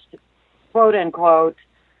first quote unquote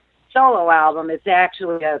solo album, it's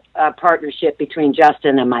actually a partnership between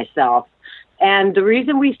Justin and myself. And the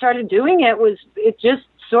reason we started doing it was it just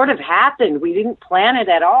sort of happened. We didn't plan it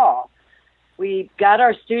at all. We got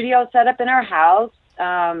our studio set up in our house.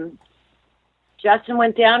 Justin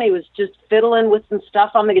went down. He was just fiddling with some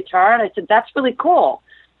stuff on the guitar, and I said, "That's really cool."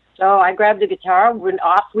 So I grabbed the guitar, and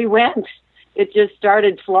off we went. It just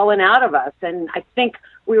started flowing out of us, and I think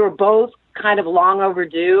we were both kind of long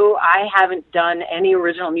overdue. I haven't done any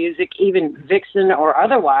original music, even Vixen or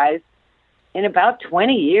otherwise, in about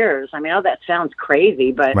 20 years. I mean, I know that sounds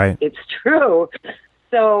crazy, but Right. It's true.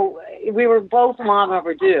 So we were both long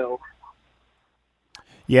overdue.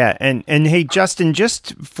 Yeah, and hey, Justin,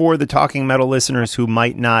 just for the Talking Metal listeners who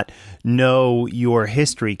might not know your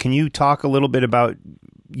history, can you talk a little bit about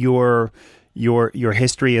your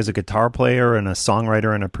history as a guitar player and a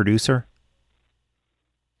songwriter and a producer?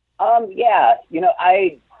 Yeah,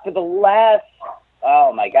 for the last,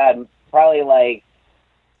 oh my God, probably like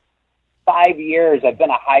 5 years, I've been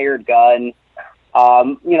a hired gun.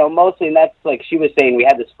 Mostly, and that's like she was saying, we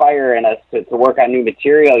had this fire in us to work on new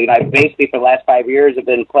material. I basically for the last 5 years have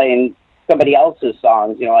been playing somebody else's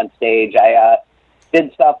songs, on stage. I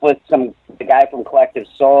did stuff with the guy from Collective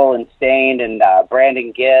Soul and Stained and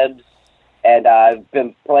Brandon Gibbs, and I've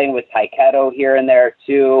been playing with Taiketo here and there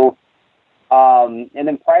too. And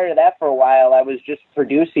then prior to that, for a while, I was just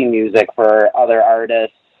producing music for other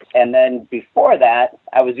artists. And then before that,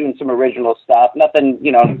 I was doing some original stuff, nothing,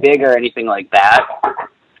 big or anything like that.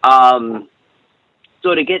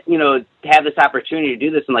 So to get, to have this opportunity to do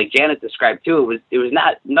this, and like Janet described too, it was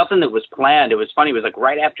not nothing that was planned. It was funny. It was like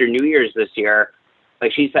right after New Year's this year.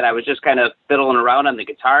 Like she said, I was just kind of fiddling around on the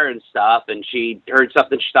guitar and stuff, and she heard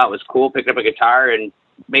something she thought was cool, picked up a guitar, and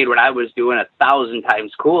made what I was doing 1,000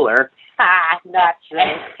 times cooler. Not true.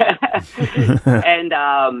 And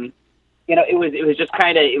it was just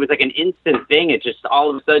kind of, it was like an instant thing. It just all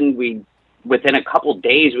of a sudden within a couple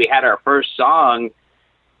days we had our first song,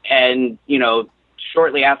 and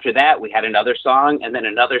shortly after that, we had another song and then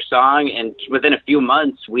another song. And within a few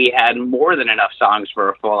months, we had more than enough songs for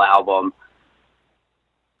a full album.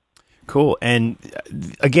 Cool. And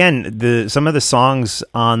again, some of the songs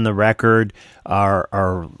on the record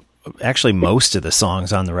are actually most of the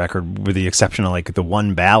songs on the record, with the exception of like the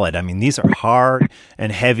one ballad. I mean, these are hard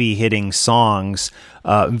and heavy hitting songs,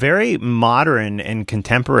 very modern and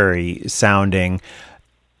contemporary sounding.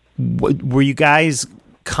 Were you guys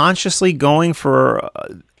consciously going for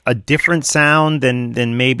a different sound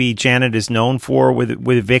than maybe Janet is known for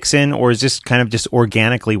with Vixen, or is this kind of just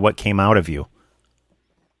organically what came out of you?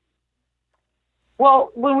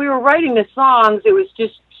 Well, when we were writing the songs, it was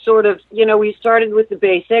just sort of, we started with the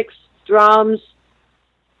basics: drums,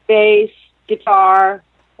 bass, guitar,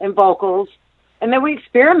 and vocals. And then we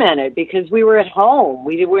experimented because we were at home.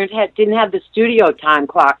 We didn't have the studio time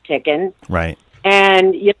clock ticking. Right.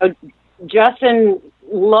 And, Justin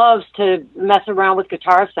loves to mess around with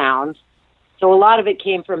guitar sounds. So a lot of it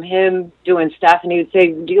came from him doing stuff, and he would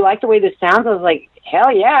say, "Do you like the way this sounds?" I was like,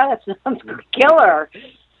 "Hell yeah, that sounds killer."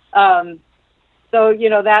 So,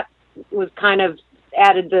 that was kind of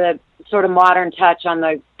added the sort of modern touch on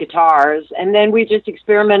the guitars. And then we just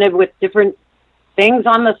experimented with different things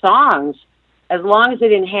on the songs. As long as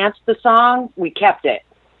it enhanced the song, we kept it.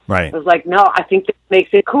 Right. It was like, no, I think this makes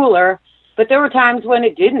it cooler. But there were times when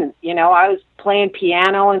it didn't. I was playing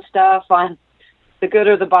piano and stuff on The Good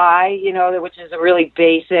or the Bye, which is a really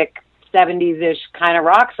basic 70s-ish kind of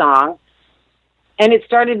rock song. And it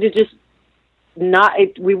started to just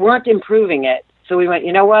we weren't improving it. So we went,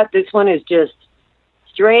 you know what? This one is just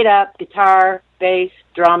straight up guitar, bass,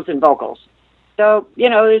 drums, and vocals. So,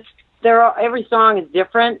 every song is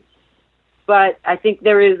different, but I think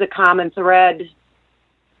there is a common thread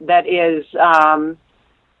that is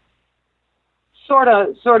sort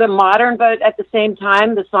of modern, but at the same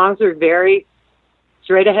time, the songs are very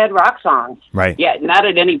straight ahead rock songs. Right. Yeah, not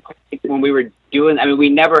at any point when we were doing, we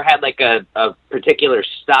never had like a particular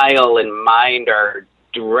style in mind or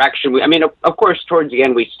direction. Of course, towards the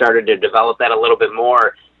end, we started to develop that a little bit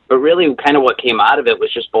more, but really kind of what came out of it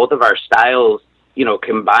was just both of our styles,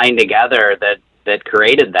 combined together that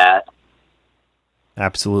created that.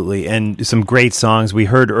 Absolutely. And some great songs. We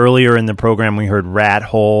heard earlier in the program, we heard Rat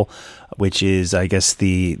Hole, which is, I guess,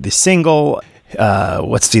 the single.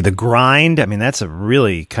 The Grind? That's a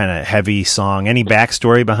really kind of heavy song. Any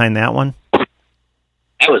backstory behind that one?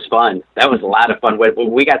 That was fun. That was a lot of fun.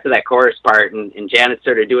 When we got to that chorus part and Janet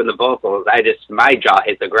started doing the vocals, my jaw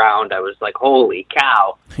hit the ground. I was like, holy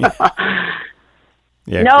cow.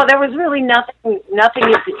 Yeah. No, there was really nothing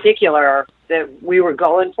in particular that we were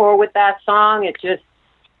going for with that song. It just,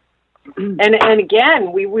 and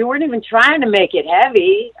again, we weren't even trying to make it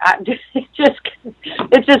heavy.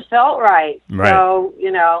 It just felt right. Right. So,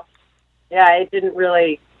 it didn't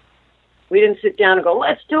really, we didn't sit down and go,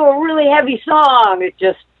 let's do a really heavy song. It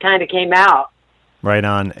just kind of came out. Right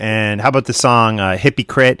on. And how about the song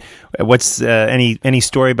Hypocrite? What's any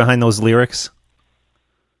story behind those lyrics?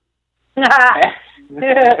 Well,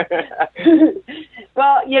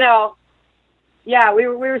 we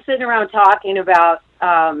were sitting around talking about,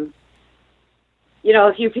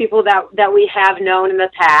 a few people that we have known in the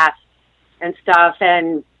past and stuff,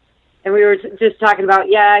 and we were just talking about,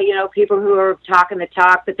 people who are talking the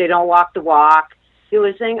talk, but they don't walk the walk. He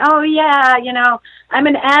was saying, oh, yeah, I'm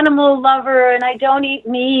an animal lover, and I don't eat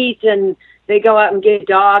meat, and they go out and get a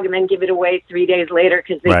dog and then give it away 3 days later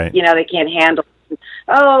because they, right. They can't handle it.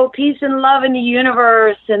 Oh, peace and love in the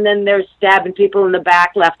universe, and then they're stabbing people in the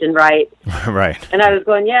back left and right. Right. And I was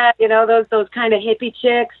going, those kind of hippie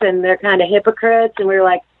chicks, and they're kind of hypocrites, and we were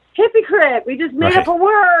like, hypocrite, we just made up a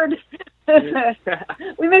word.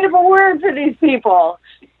 We made up a word for these people.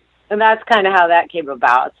 And that's kind of how that came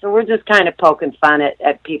about. So we're just kind of poking fun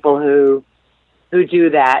at people who do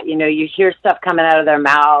that. You hear stuff coming out of their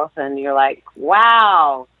mouth, and you're like,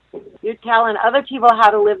 wow, you're telling other people how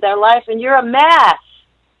to live their life, and you're a mess.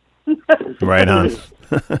 Right on.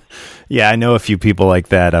 Yeah, I know a few people like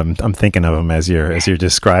that. I'm thinking of them as you're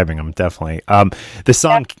describing them. Definitely. The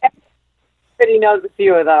song. everybody knows a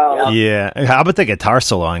few of those. Yeah. How about the guitar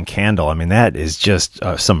solo on Candle? I mean, that is just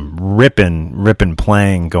some ripping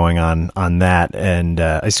playing going on that. And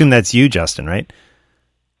I assume that's you, Justin, right?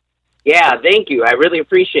 Yeah, thank you. I really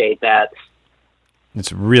appreciate that.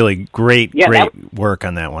 It's really great work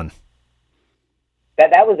on that one.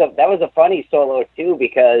 That was a funny solo too,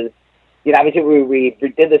 because obviously we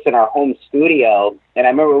did this in our home studio, and I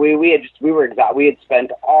remember we had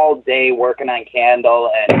spent all day working on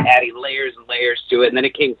Candle and adding layers and layers to it, and then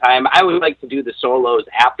it came time. I would like to do the solos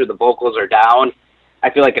after the vocals are down. I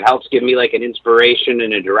feel like it helps give me like an inspiration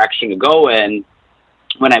and a direction to go in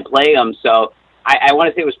when I play them. So I want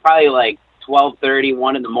to say it was probably like 12:30,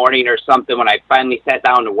 1 in the morning or something when I finally sat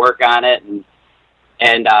down to work on it, and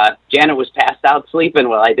Janet was passed out sleeping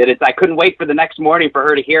while I did it. So I couldn't wait for the next morning for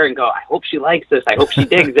her to hear and go, I hope she likes this. I hope she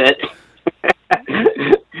digs it.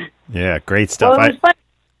 Yeah, great stuff. Well, it was fun.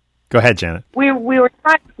 Go ahead, Janet. We were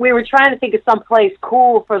trying to think of some place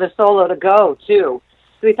cool for the solo to go too.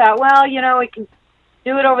 So we thought, well, we can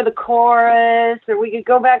do it over the chorus, or we could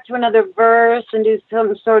go back to another verse and do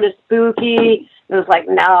some sort of spooky. It was like,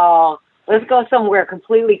 no, let's go somewhere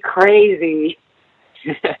completely crazy.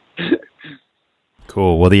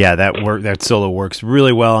 Cool. Well, yeah, that solo works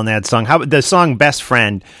really well on that song. How the song "Best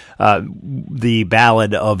Friend," the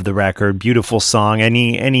ballad of the record, beautiful song.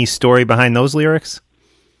 Any story behind those lyrics?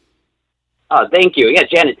 Oh, thank you. Yeah,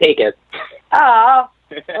 Janet, take it. Oh,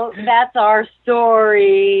 well, that's our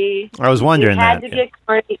story. I was wondering we had to get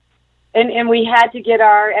corny, and we had to get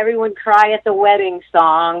our everyone cry at the wedding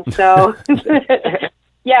song. So,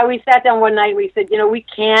 yeah, we sat down one night and we said, we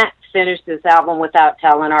can't finish this album without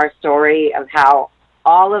telling our story of how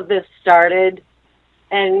all of this started,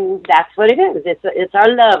 and that's what it is. It's our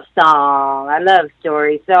love song, our love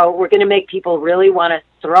story. So we're going to make people really want to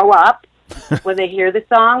throw up when they hear the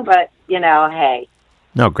song, but hey,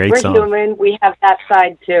 no, great we're song. human. We have that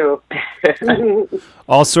side too.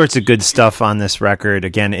 All sorts of good stuff on this record.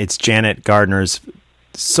 Again, it's Janet Gardner's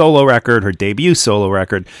solo record, her debut solo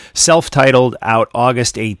record, self-titled, out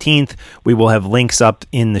August 18th. We will have links up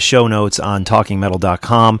in the show notes on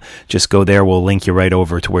talkingmetal.com. Just go there. We'll link you right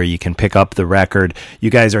over to where you can pick up the record. You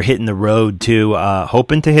guys are hitting the road too,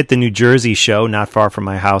 hoping to hit the New Jersey show, not far from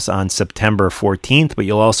my house, on September 14th, but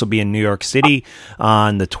you'll also be in New York City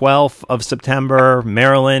on the 12th of September,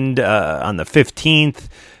 Maryland on the 15th.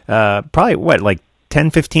 Probably, like 10,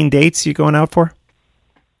 15 dates you going out for?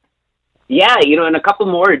 Yeah, and a couple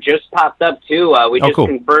more just popped up, too. We just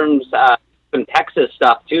confirmed some Texas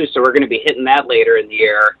stuff, too, so we're going to be hitting that later in the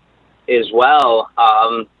year as well.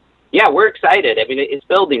 Yeah, we're excited. I mean, it's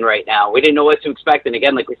building right now. We didn't know what to expect, and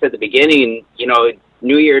again, like we said at the beginning,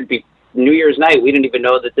 New Year's night, we didn't even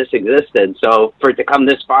know that this existed. So for it to come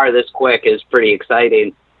this far, this quick, is pretty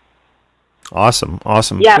exciting. Awesome.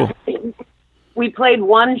 Yeah, cool. We played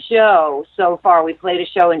one show so far. We played a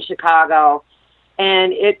show in Chicago,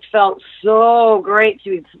 and it felt so great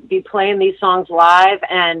to be playing these songs live,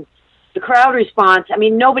 and the crowd response. I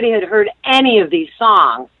mean, nobody had heard any of these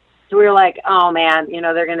songs. So we were like, oh, man,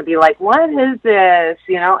 they're going to be like, what is this?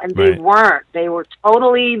 And they weren't. They were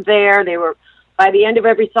totally there. They were, by the end of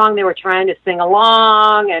every song, they were trying to sing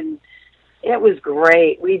along, and it was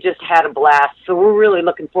great. We just had a blast. So we're really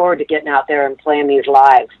looking forward to getting out there and playing these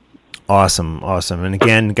live. Awesome. And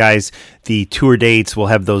again, guys, the tour dates, we'll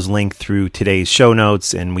have those linked through today's show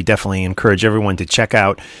notes, and we definitely encourage everyone to check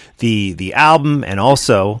out the album and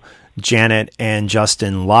also Janet and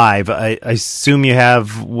Justin live. I assume you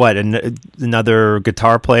have, another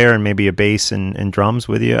guitar player and maybe a bass and drums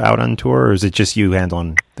with you out on tour, or is it just you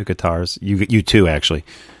handling the guitars? You two, actually.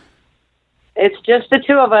 It's just the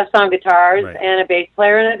two of us on guitars and a bass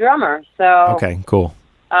player and a drummer. So okay, cool.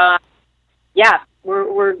 Yeah.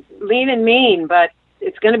 We're lean and mean, but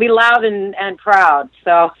it's going to be loud and proud.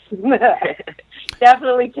 So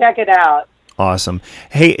definitely check it out. Awesome.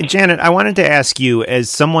 Hey, Janet, I wanted to ask you, as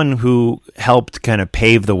someone who helped kind of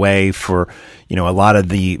pave the way for, a lot of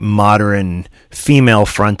the modern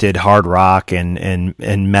female-fronted hard rock and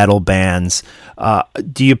metal bands,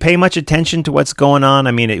 do you pay much attention to what's going on?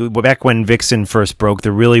 I mean, back when Vixen first broke,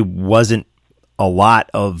 there really wasn't a lot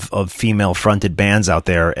of female-fronted bands out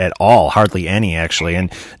there at all, hardly any, actually.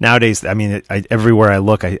 And nowadays, I mean, everywhere I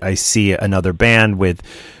look, I see another band with,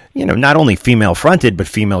 not only female-fronted, but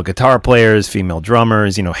female guitar players, female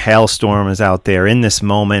drummers. Hailstorm is out there in this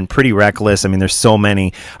moment, Pretty Reckless. I mean, there's so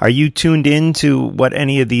many. Are you tuned in to what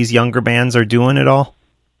any of these younger bands are doing at all?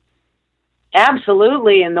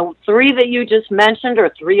 Absolutely, and the three that you just mentioned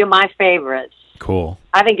are three of my favorites. Cool.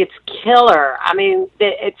 I think it's killer. I mean,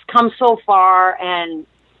 it's come so far, and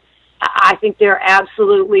I think they're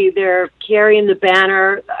carrying the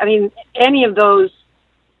banner. I mean, any of those,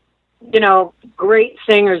 great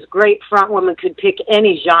singers, great front women could pick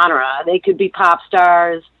any genre. They could be pop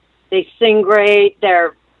stars. They sing great.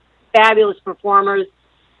 They're fabulous performers,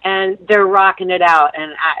 and they're rocking it out.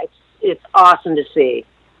 And it's awesome to see.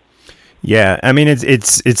 Yeah, I mean,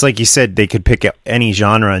 it's like you said, they could pick any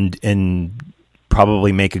genre and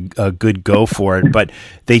probably make a good go for it, but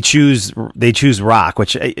they choose rock,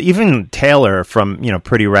 which even Taylor from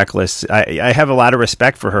Pretty Reckless, I have a lot of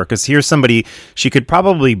respect for her, because here's somebody, she could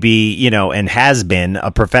probably be and has been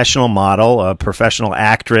a professional model, a professional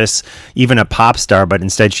actress, even a pop star, but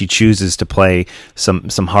instead she chooses to play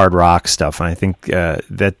some hard rock stuff, and I think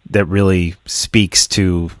that really speaks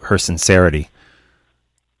to her sincerity.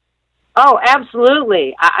 Oh,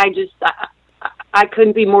 absolutely. I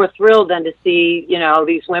couldn't be more thrilled than to see,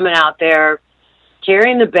 these women out there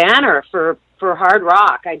carrying the banner for hard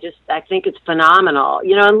rock. I think it's phenomenal.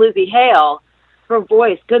 And Lizzie Hale, her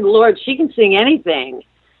voice, good Lord, she can sing anything.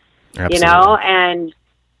 Absolutely. And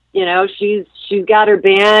she's got her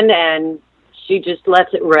band and she just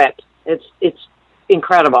lets it rip. It's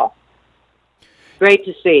incredible. Great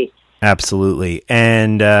to see. Absolutely.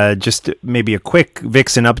 And just maybe a quick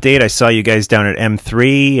Vixen update. I saw you guys down at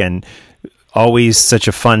M3, and always such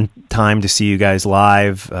a fun time to see you guys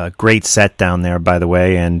live. Great set down there, by the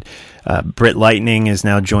way. And Brit Lightning is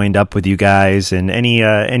now joined up with you guys. And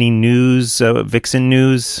any news, Vixen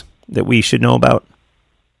news that we should know about?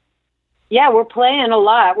 Yeah, we're playing a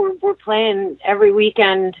lot. We're playing every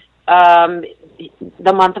weekend the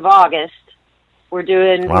month of August. We're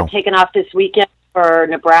taking off this weekend for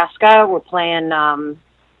Nebraska. We're playing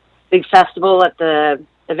big festival at the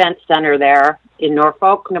event center there in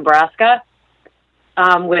Norfolk, Nebraska.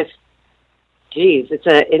 It's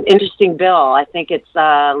an interesting bill. I think it's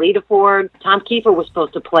Lita Ford. Tom Kiefer was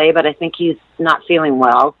supposed to play, but I think he's not feeling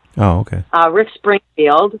well. Oh, okay. Rick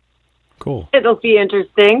Springfield. Cool. It'll be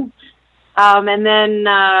interesting. And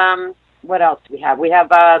then what else do we have? We have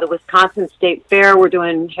the Wisconsin State Fair. We're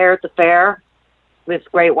doing Hair at the Fair with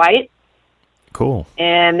Great White. Cool.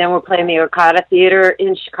 And then we're playing the Arcada Theater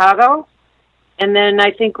in Chicago. And then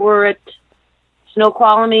I think we're at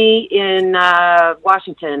Snoqualmie in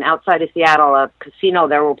Washington, outside of Seattle, a casino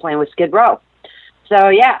there. We're playing with Skid Row. So,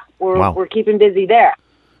 yeah, we're keeping busy there.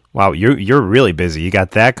 Wow, you're really busy. You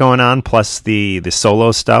got that going on, plus the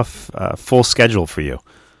solo stuff, full schedule for you.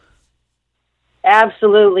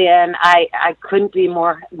 Absolutely, and I couldn't be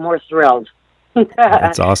more thrilled.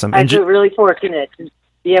 That's awesome. I feel really fortunate to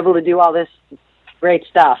be able to do all this great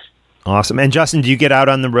stuff. Awesome. And Justin, do you get out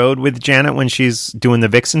on the road with Janet when she's doing the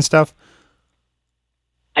Vixen stuff?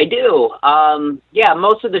 I do. Yeah,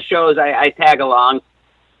 most of the shows I tag along.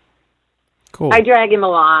 Cool. I drag him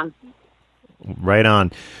along. Right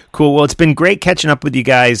on. Cool. Well, it's been great catching up with you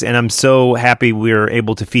guys, and I'm so happy we were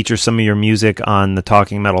able to feature some of your music on the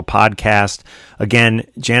Talking Metal podcast. Again,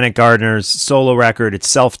 Janet Gardner's solo record, it's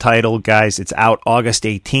self-titled, guys. It's out August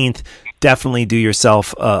 18th. Definitely do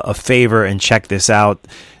yourself a favor and check this out.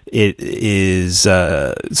 It is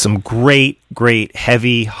some great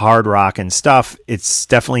heavy hard rock and stuff. It's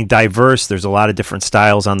definitely diverse. There's a lot of different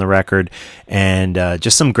styles on the record, and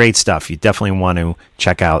just some great stuff. You definitely want to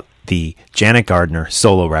check out the Janet Gardner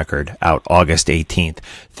solo record, out August 18th.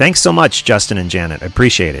 Thanks so much, Justin and Janet. I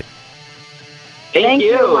appreciate it. Thank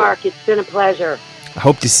you, Mark. It's been a pleasure. I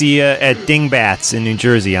hope to see you at Dingbats in New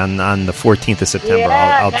Jersey on the 14th of September.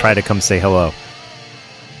 Yeah, I'll try to come say hello.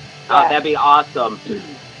 Oh, that'd be awesome.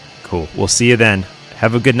 Cool. We'll see you then.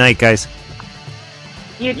 Have a good night, guys.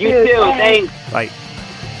 You too. Thanks. Bye.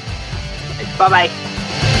 Bye-bye.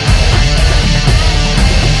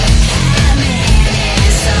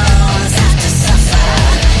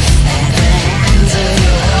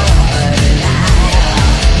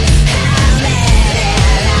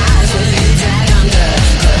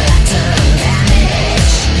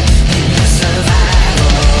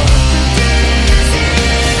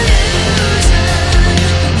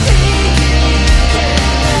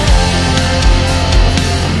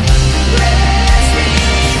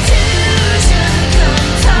 Restitution.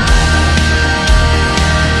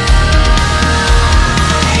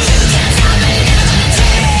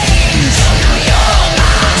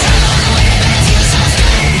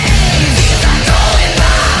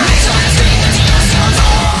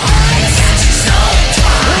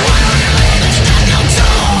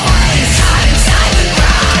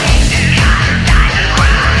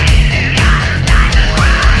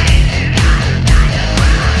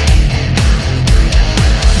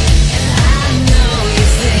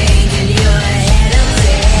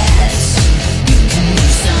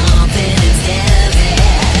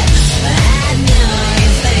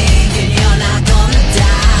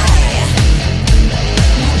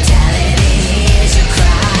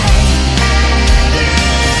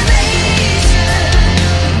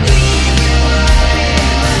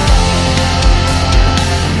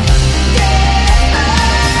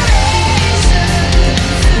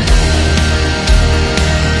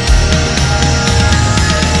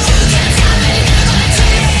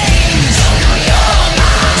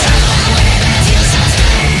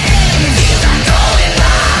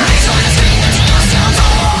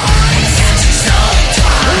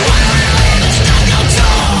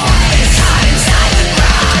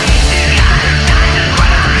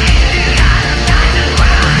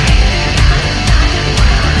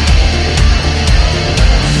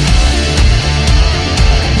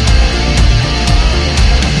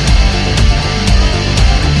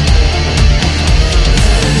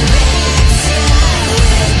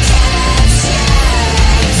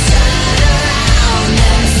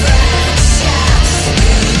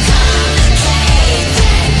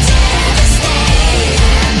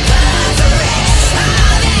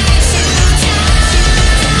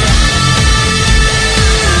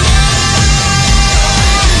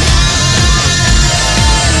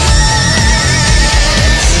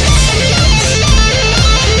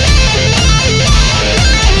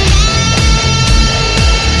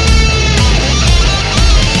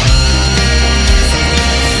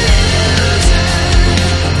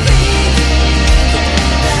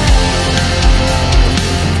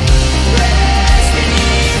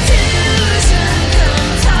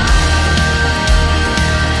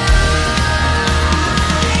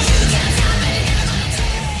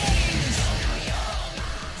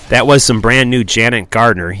 That was some brand new Janet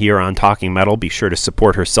Gardner here on Talking Metal. Be sure to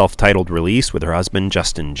support her self-titled release with her husband,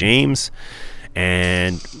 Justin James.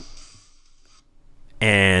 And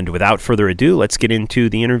without further ado, let's get into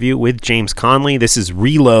the interview with James Conley. This is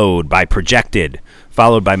Reload by Projected,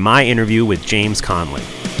 followed by my interview with James Conley.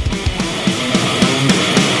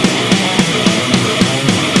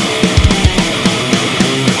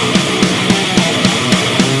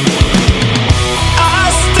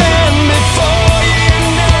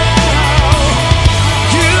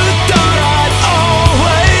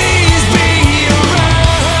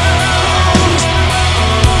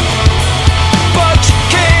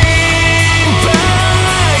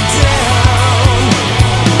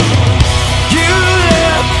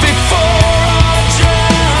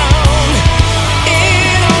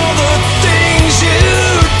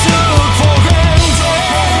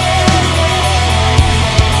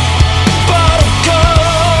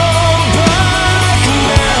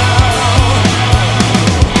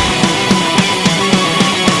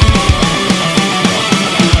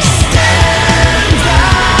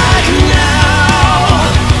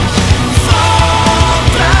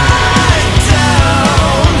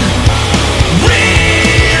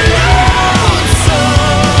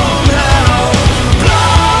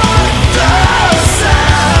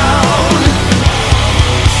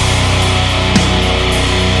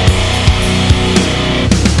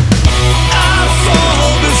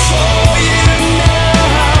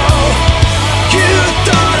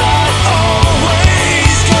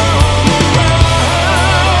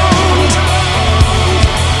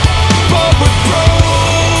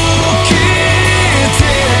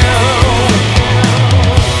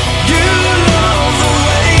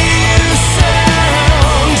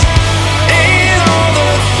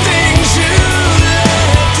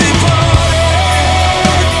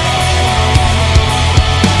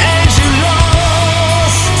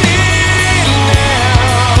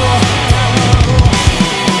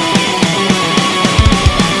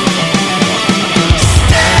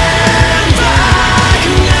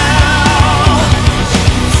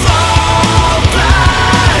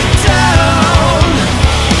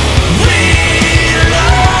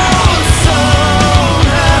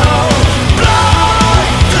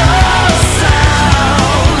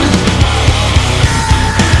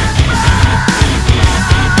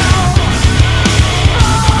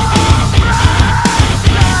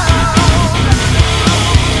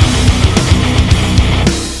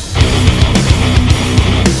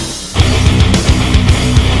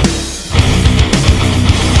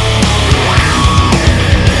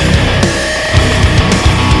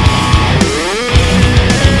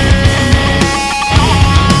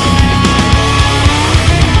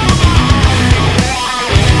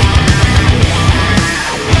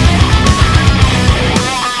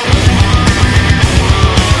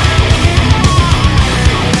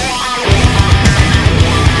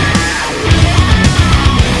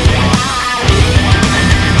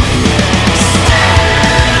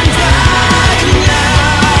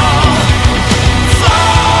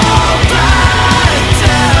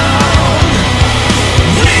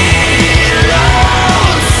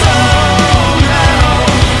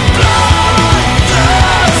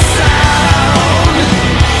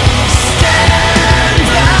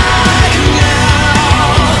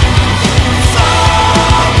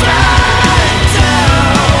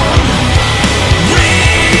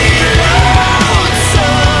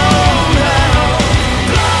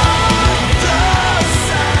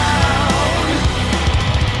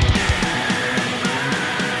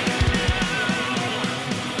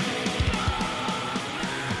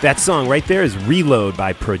 That song right there is Reload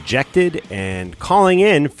by Projected, and calling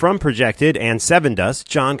in from Projected and Seven Dust,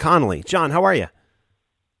 John Conley. John, how are you?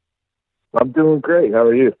 I'm doing great. How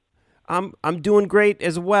are you? I'm doing great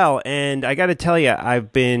as well, and I got to tell you,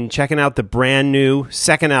 I've been checking out the brand new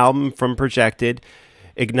second album from Projected,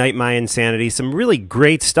 Ignite My Insanity. Some really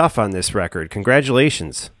great stuff on this record.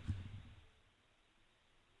 Congratulations.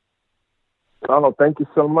 Oh, thank you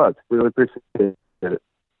so much. Really appreciate it.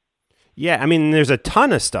 Yeah, I mean, there's a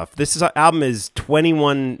ton of stuff. Album is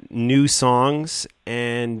 21 new songs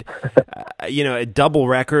and, a double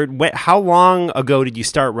record. How long ago did you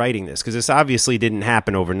start writing this? Because this obviously didn't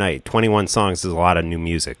happen overnight. 21 songs is a lot of new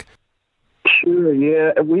music. Sure,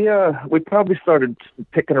 yeah. We probably started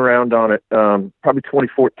picking around on it probably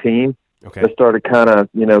 2014. Okay. I started kind of,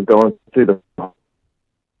 going through the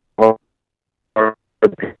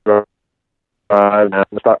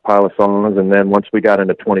stockpile of songs, and then once we got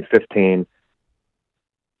into 2015,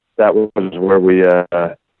 that was where we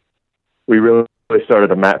really started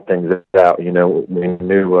to map things out. We knew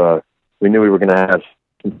we were going to have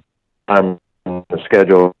some time on the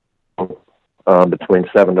schedule between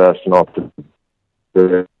Seven Dust and Altered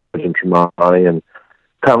Virgin Tremonti, and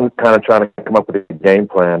kind of trying to come up with a game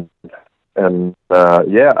plan. And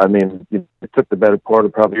I mean, it took the better part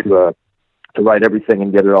of probably to write everything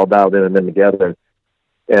and get it all dialed in and then together.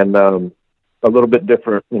 And a little bit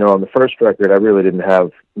different, on the first record, I really didn't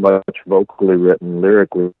have much vocally written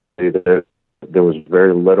lyrically. There was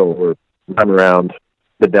very little or none around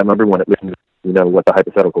the demo. Everyone at least what the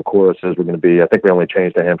hypothetical choruses were going to be. I think we only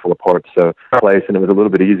changed a handful of parts, so place, and it was a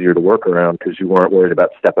little bit easier to work around because you weren't worried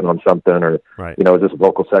about stepping on something or, right. Is this a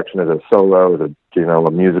vocal section, is it a solo, is it,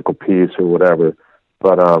 a musical piece or whatever.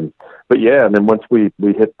 But yeah, and then once we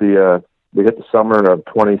hit the summer of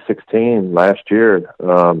 2016 last year,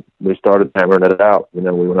 we started hammering it out. We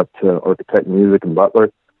went up to Architect Music in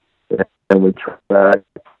Butler, and we tracked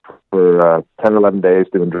for 10 or 11 days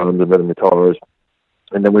doing drums and rhythm guitars.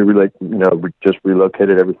 And then we just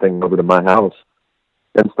relocated everything over to my house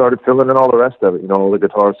and started filling in all the rest of it, all the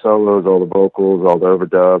guitar solos, all the vocals, all the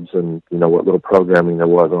overdubs, and, what little programming there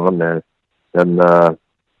was on there. And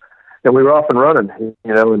we were off and running,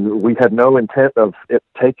 and we had no intent of it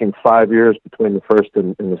taking 5 years between the first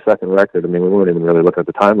and the second record. I mean, we weren't even really looking at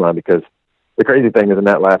the timeline, because the crazy thing is in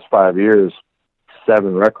that last 5 years,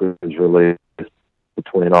 7 records released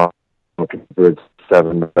between all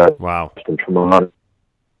 7 wow. and Tremonti.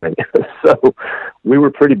 So we were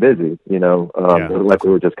pretty busy, like we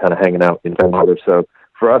were just kind of hanging out in together. So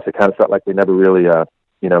for us, it kind of felt like we never really,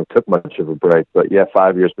 took much of a break. But yeah,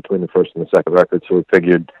 5 years between the first and the second record. So we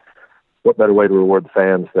figured, what better way to reward the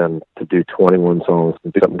fans than to do 21 songs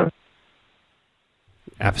and do something else?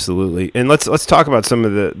 Absolutely. And let's talk about some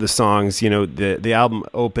of the songs. The album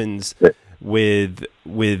opens with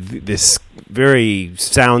this very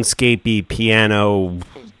soundscapey piano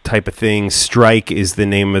type of thing. Strike is the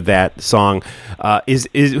name of that song. Is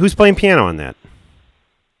who's playing piano on that?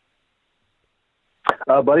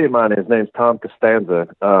 A buddy of mine, his name's Tom Costanza.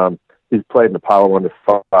 He's played in Apollo Under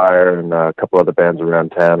Fire and a couple other bands around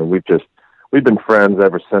town, and we've been friends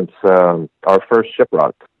ever since our first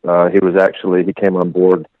Shiprock. He came on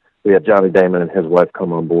board. We had Johnny Damon and his wife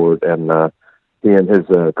come on board, and he and his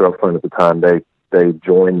girlfriend at the time, they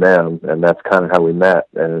joined them, and that's kind of how we met.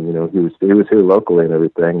 And he was here locally and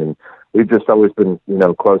everything, and we've just always been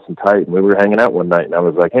close and tight. And we were hanging out one night, and I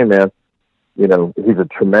was like, "Hey man, he's a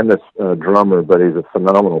tremendous drummer, but he's a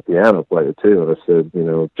phenomenal piano player too." And I said,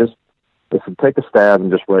 take a stab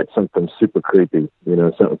and just write something super creepy,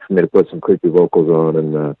 something for me to put some creepy vocals on,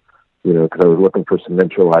 and because I was looking for some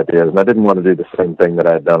intro ideas, and I didn't want to do the same thing that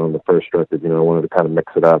I had done on the first record. I wanted to kind of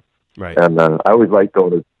mix it up. Right. And I always like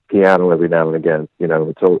going to piano every now and again.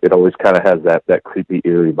 It always kind of has that creepy,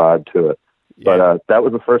 eerie vibe to it. Yeah. But that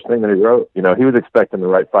was the first thing that he wrote. He was expecting to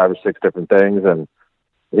write 5 or 6 different things, and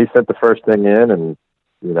he sent the first thing in, and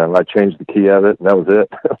I changed the key of it, and that was it.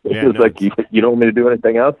 Yeah, He was like, you don't want me to do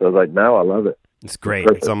anything else? I was like, no, I love it. It's great.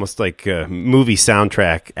 It's almost like a movie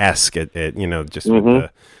soundtrack-esque, just with the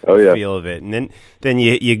feel of it. And then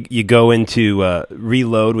you go into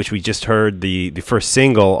Reload, which we just heard, the first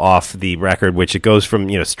single off the record, which it goes from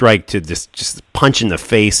Strike to just punch in the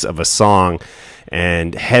face of a song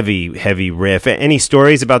and heavy riff. Any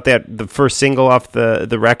stories about the first single off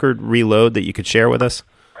the record, Reload, that you could share with us?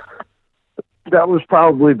 That was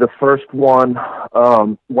probably the first one.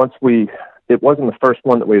 It wasn't the first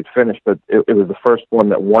one that we had finished, but it was the first one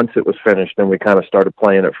that once it was finished and we kind of started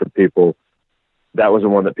playing it for people, that was the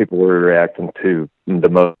one that people were reacting to the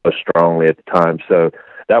most strongly at the time. So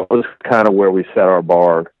that was kind of where we set our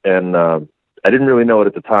bar. And I didn't really know it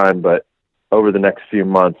at the time, but over the next few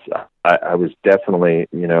months, I was definitely,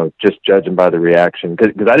 just judging by the reaction,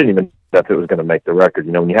 because I didn't even know if it was going to make the record.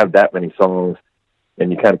 When you have that many songs, and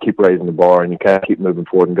you kind of keep raising the bar and you kind of keep moving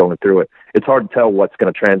forward and going through it, it's hard to tell what's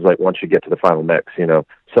going to translate once you get to the final mix.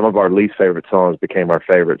 Some of our least favorite songs became our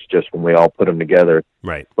favorites just when we all put them together.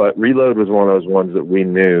 Right. But Reload was one of those ones that we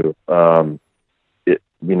knew, was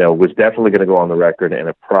definitely going to go on the record, and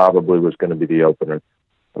it probably was going to be the opener.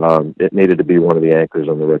 It needed to be one of the anchors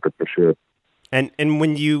on the record for sure. And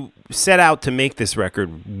when you set out to make this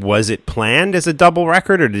record, was it planned as a double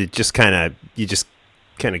record, or did it just kind of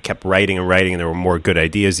kept writing and writing, and there were more good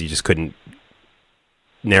ideas, you just couldn't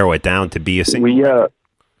narrow it down to be a single?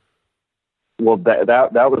 Well,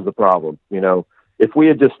 that was the problem. If we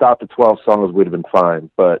had just stopped at 12 songs, we'd have been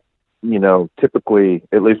fine. But typically,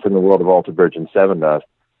 at least in the world of Altered Virgin, Seven Dust,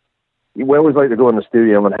 we always like to go in the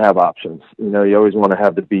studio and have options. You always want to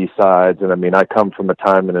have the B-sides. And I mean, I come from a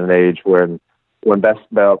time and an age when Best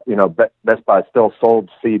Buy still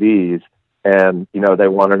sold CDs, and they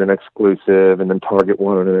wanted an exclusive, and then Target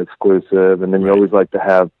wanted an exclusive, and then you always like to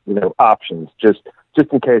have options. Just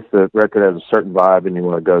just in case the record has a certain vibe and you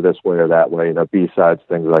want to go this way or that way, you know, B-sides,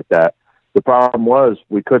 things like that. The problem was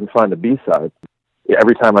we couldn't find a B-side.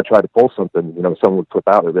 Every time I tried to pull something, you know, someone would flip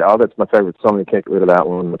out. They'd be, oh, that's my favorite song. You can't get rid of that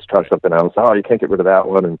one. Let's try something else. Oh, you can't get rid of that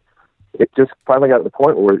one. And it just finally got to the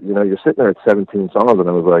point where, you know, you're sitting there at 17 songs, and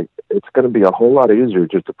I was like, it's going to be a whole lot easier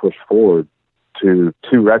just to push forward to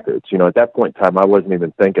 2 records. You know, at that point in time, I wasn't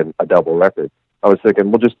even thinking a double record. I was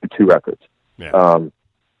thinking, we'll just do 2 records. Yeah.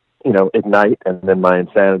 You know, Ignite and then My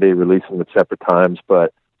Insanity, release them at separate times.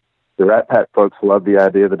 But the Rat Pack folks love the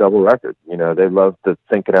idea of the double record. You know, they love the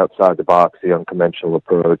thinking outside the box, the unconventional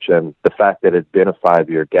approach, and the fact that it had been a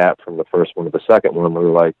 5-year gap from the first one to the second one. We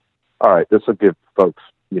were like, all right, this will give folks,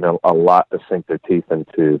 you know, a lot to sink their teeth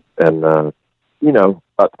into. And, you know,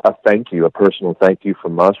 a thank you, a personal thank you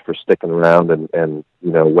from us for sticking around and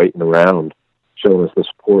you know, waiting around, showing us the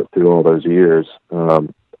support through all those years.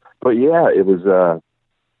 But yeah, it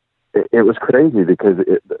was crazy because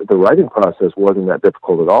the writing process wasn't that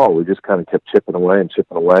difficult at all. We just kind of kept chipping away and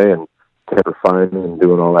kept refining and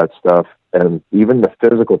doing all that stuff. And even the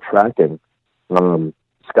physical tracking,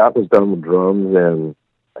 Scott was done with drums in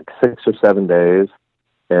like 6 or 7 days.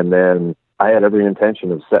 And then I had every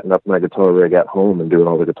intention of setting up my guitar rig at home and doing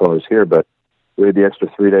all the guitars here. But we had the extra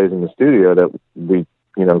 3 days in the studio that we,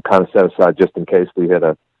 you know, kind of set aside just in case we hit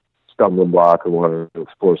a stumbling block or wanted to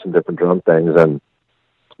explore some different drum things. And,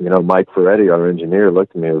 you know, Mike Ferretti, our engineer,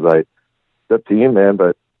 looked at me and was like, it's up to you, man,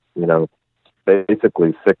 but, you know,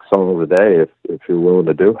 basically 6 songs a day if you're willing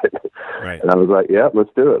to do it. Right. And I was like, yeah, let's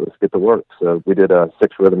do it. Let's get to work. So we did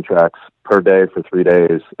 6 rhythm tracks per day for 3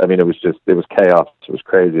 days. I mean, it was chaos. It was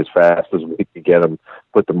crazy. As fast as we could get them,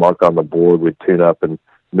 put the mark on the board, we'd tune up and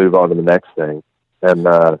move on to the next thing. And,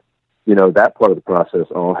 you know, that part of the process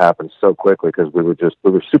all happened so quickly because we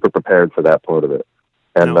were super prepared for that part of it.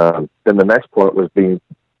 And then the next part was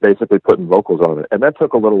basically putting vocals on it. And that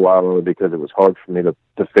took a little while only because it was hard for me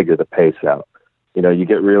to figure the pace out. You know, you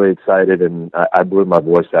get really excited, and I blew my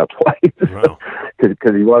voice out twice. Wow.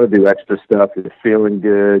 Because you want to do extra stuff. You're feeling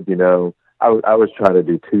good, you know. I was trying to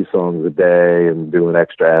do 2 songs a day and doing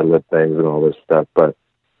extra ad-lib things and all this stuff. But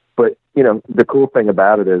you know, the cool thing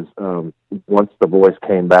about it is once the voice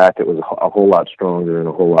came back, it was a whole lot stronger and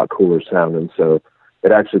a whole lot cooler sounding. So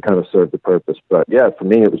it actually kind of served the purpose. But yeah, for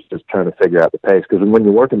me, it was just trying to figure out the pace. Because when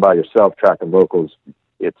you're working by yourself, tracking vocals,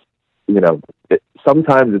 it's, you know,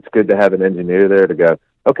 sometimes it's good to have an engineer there to go,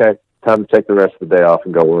 okay, time to take the rest of the day off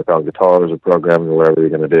and go work on guitars or programming or whatever you're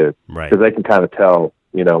going to do. Right. Because they can kind of tell,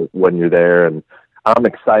 you know, when you're there. And I'm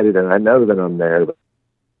excited and I know that I'm there. But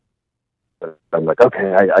I'm like,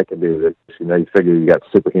 okay, I can do this. You know, you figure you got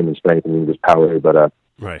superhuman strength and you can just power it. But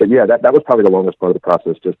right. But yeah, that was probably the longest part of the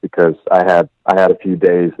process, just because I had a few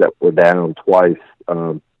days that were down twice.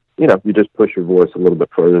 You know, you just push your voice a little bit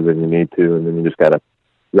further than you need to, and then you just got to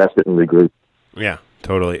rest it and regroup. Yeah,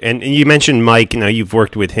 totally. And you mentioned Mike. Now you've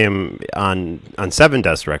worked with him on Seven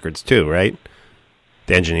Dust Records too, right?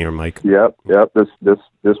 The engineer, Mike. Yep. This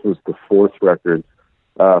was the 4th record.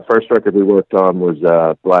 First record we worked on was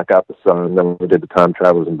Black Out the Sun. Then we did the Time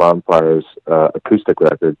Travelers and Bonfires acoustic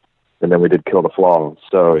record, and then we did Kill the Flaw.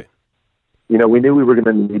 So, right. You know, we knew we were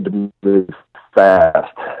going to need to move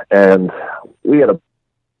fast, and we had a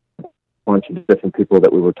bunch of different people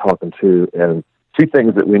that we were talking to, and 2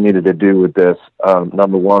 things that we needed to do with this.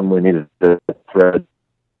 Number one, we needed to thread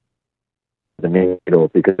the needle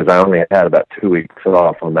because I only had about 2 weeks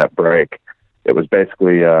off on that break. It was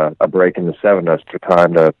basically a break in the Seven Dust for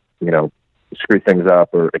time to, you know, screw things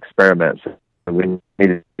up or experiment. So we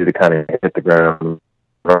needed to kind of hit the ground.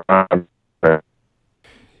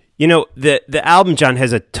 You know, the album, John,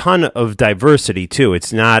 has a ton of diversity, too.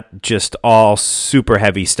 It's not just all super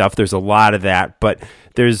heavy stuff. There's a lot of that, but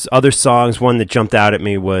there's other songs. One that jumped out at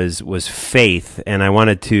me was Faith, and I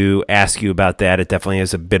wanted to ask you about that. It definitely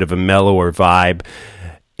has a bit of a mellower vibe.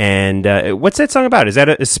 And what's that song about? Is that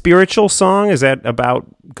a spiritual song? Is that about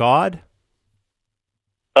God?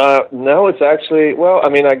 No, it's actually, well, I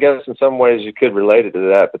mean, I guess in some ways you could relate it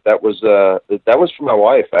to that, but that was for my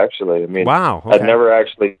wife, actually. I mean, wow, okay. I'd never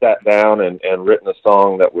actually sat down and written a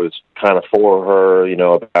song that was kind of for her, you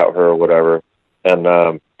know, about her or whatever. And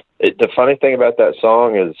the funny thing about that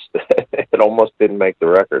song is it almost didn't make the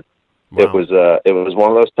record. Wow. It was one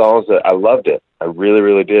of those songs that I loved it. I really,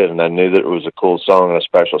 really did, and I knew that it was a cool song and a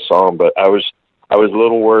special song. But I was a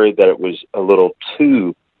little worried that it was a little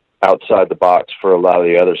too outside the box for a lot of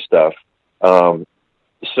the other stuff.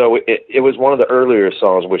 So it was one of the earlier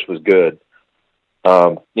songs, which was good.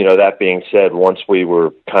 You know, that being said, once we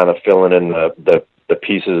were kind of filling in the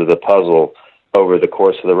pieces of the puzzle over the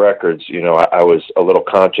course of the records, you know, I was a little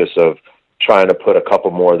conscious of trying to put a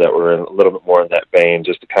couple more that were in a little bit more in that vein,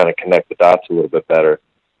 just to kind of connect the dots a little bit better.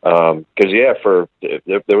 Because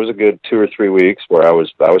there was a good 2 or 3 weeks where I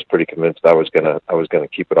was pretty convinced I was gonna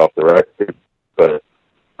keep it off the record, but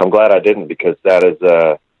I'm glad I didn't, because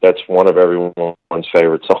that's one of everyone's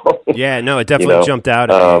favorite songs. Yeah, no, it definitely jumped out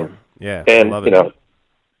at me. Yeah, and I love it.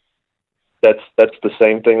 That's the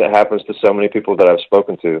same thing that happens to so many people that I've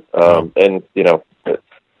spoken to. And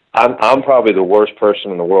I'm probably the worst person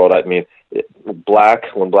in the world. I mean, when Black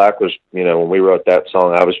was, when we wrote that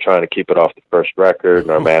song, I was trying to keep it off the first record, and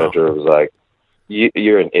our manager was like,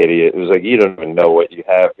 "You're an idiot." It was like, "You don't even know what you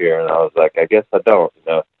have here," and I was like, "I guess I don't,"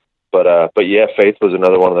 But yeah, Faith was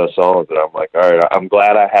another one of those songs that I'm like, all right, I'm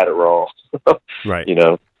glad I had it wrong. Right.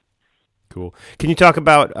 Cool. Can you talk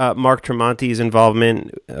about Mark Tremonti's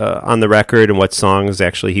involvement on the record and what songs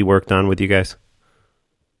actually he worked on with you guys?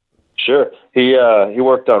 Sure. He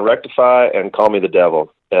worked on Rectify and Call Me the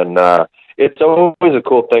Devil. And it's always a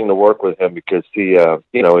cool thing to work with him, because he,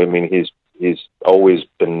 he's always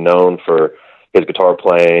been known for his guitar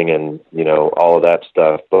playing and, all of that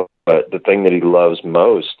stuff. But the thing that he loves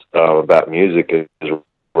most about music is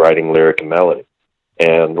writing lyric and melody.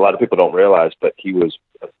 And a lot of people don't realize, but he was,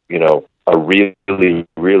 a really,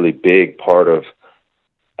 really big part of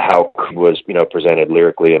how he was, presented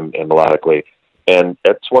lyrically and melodically. And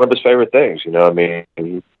that's one of his favorite things, he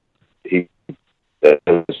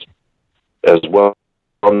as well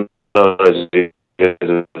known as he is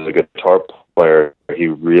as a guitar player, he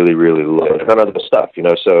really, really loved none of the stuff,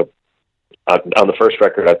 So on the first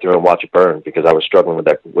record, I threw in Watch It Burn, because I was struggling with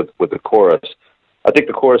that with the chorus. I think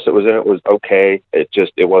the chorus that was in it was okay.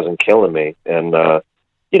 It wasn't killing me. And,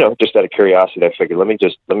 just out of curiosity, I figured, let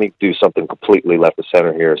me do something completely left of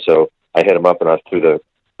center here. So I hit him up and I threw the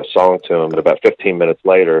song to him. And about 15 minutes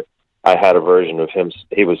later, I had a version of him.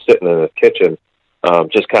 He was sitting in his kitchen,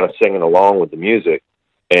 just kind of singing along with the music.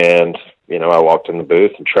 And, I walked in the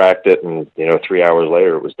booth and tracked it, and, 3 hours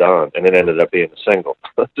later it was done, and it ended up being a single.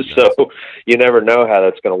 So you never know how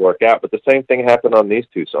that's going to work out. But the same thing happened on these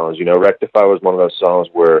two songs. Rectify was one of those songs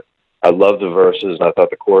where I loved the verses, and I thought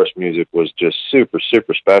the chorus music was just super,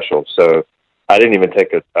 super special. So I didn't even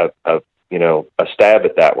take a stab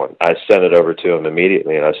at that one. I sent it over to him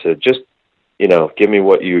immediately, and I said, just, give me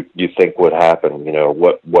what you think would happen,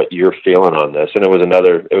 what you're feeling on this. And it was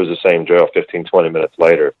the same drill. 15, 20 minutes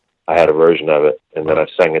later, I had a version of it, and then I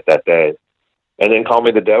sang it that day. And then Call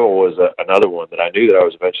Me the Devil was another one that I knew that I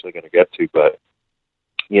was eventually going to get to, but,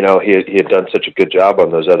 he had done such a good job on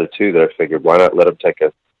those other two that I figured, why not let him take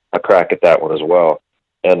a crack at that one as well.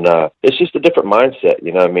 And it's just a different mindset,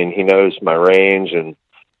 he knows my range, and,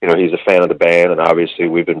 he's a fan of the band, and obviously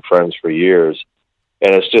we've been friends for years.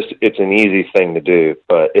 And it's an easy thing to do,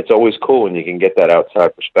 but it's always cool when you can get that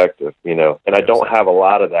outside perspective, and I don't have a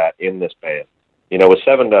lot of that in this band. With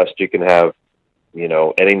Sevendust, you can have,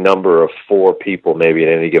 any number of 4 people maybe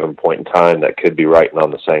at any given point in time that could be writing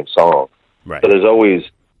on the same song. Right. So there's always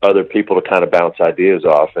other people to kind of bounce ideas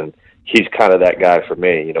off, and he's kind of that guy for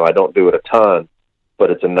me. I don't do it a ton,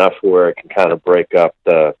 but it's enough where it can kind of break up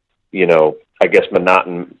the, I guess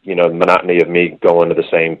monotony of me going to the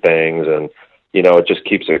same things, and, it just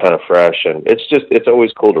keeps it kind of fresh, and it's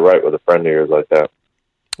always cool to write with a friend of yours like that.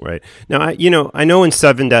 Right. Now, I know in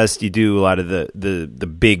Sevendust you do a lot of the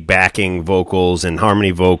big backing vocals and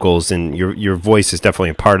harmony vocals, and your voice is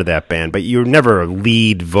definitely a part of that band, but you're never a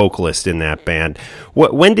lead vocalist in that band.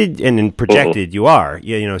 When did, and in Projected you are,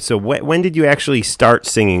 so when did you actually start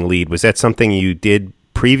singing lead? Was that something you did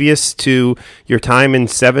previous to your time in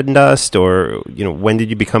Sevendust, or, when did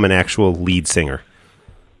you become an actual lead singer?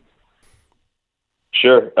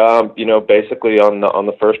 Sure. Basically on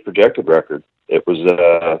the first Projected record, it was,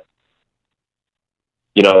 that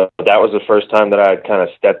was the first time that I had kind of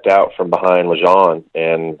stepped out from behind Lajon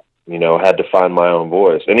and, had to find my own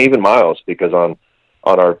voice. And even Miles, because on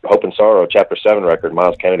our Hope and Sorrow, Chapter 7 record,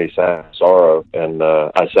 Miles Kennedy sang Sorrow, and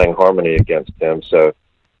I sang harmony against him. So,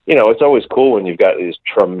 it's always cool when you've got these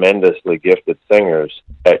tremendously gifted singers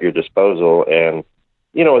at your disposal. And,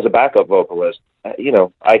 as a backup vocalist,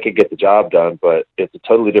 I could get the job done, but it's a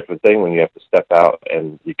totally different thing when you have to step out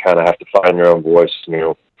and you kind of have to find your own voice and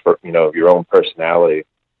your own personality.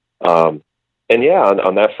 And yeah,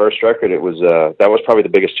 on that first record, it was that was probably the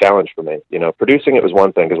biggest challenge for me. Producing it was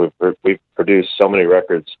one thing, because we've produced so many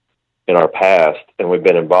records in our past, and we've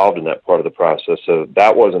been involved in that part of the process. So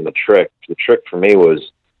that wasn't the trick. The trick for me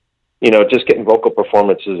was, just getting vocal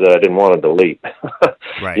performances that I didn't want to delete.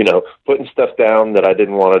 Right. Putting stuff down that I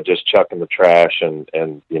didn't want to just chuck in the trash, and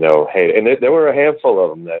hey, and there were a handful of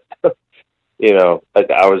them that,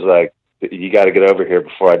 I was like, you got to get over here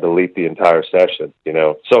before I delete the entire session. You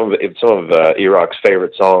know, some of E-Rock's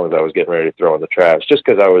favorite songs I was getting ready to throw in the trash just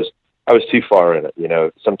because I was too far in it. You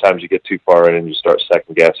know, sometimes you get too far in and you start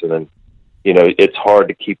second guessing, and you know, it's hard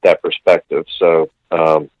to keep that perspective. So,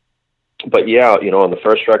 but yeah, you know, on the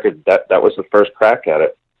first record, that was the first crack at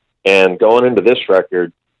it. And going into this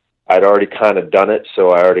record, I'd already kind of done it, so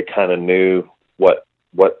I already kind of knew what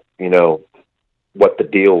you know, what the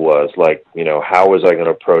deal was. Like, you know, how was I going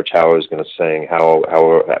to approach, how I was going to sing, how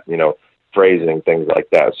you know, phrasing, things like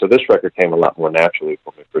that. So this record came a lot more naturally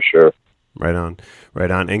for me, for sure. Right on, right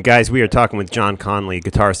on. And guys, we are talking with John Conlee,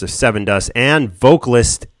 guitarist of Sevendust and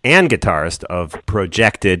vocalist and guitarist of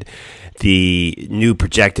Projected. The new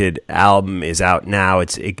Projected album is out now.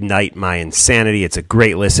 It's Ignite My Insanity. It's a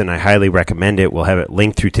great listen. I highly recommend it. We'll have it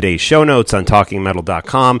linked through today's show notes on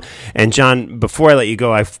talkingmetal.com. And John, before I let you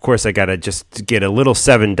go, of course, I got to just get a little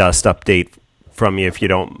Sevendust update from you, if you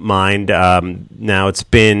don't mind. Now it's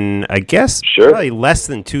been, I guess, probably less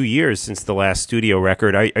than 2 years since the last studio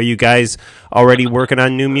record. Are you guys already working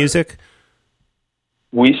on new music?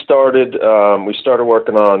 We started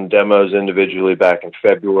working on demos individually back in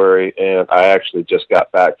February, and I actually just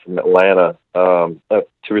got back from Atlanta 2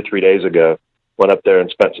 or 3 days ago. Went up there and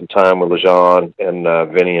spent some time with LeJean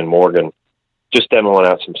and Vinny and Morgan, just demoing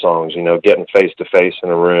out some songs, you know, getting face-to-face in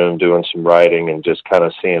a room, doing some writing, and just kind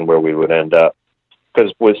of seeing where we would end up.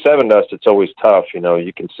 Because with Sevendust, it's always tough. You know,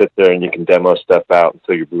 you can sit there and you can demo stuff out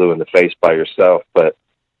until you're blue in the face by yourself. But,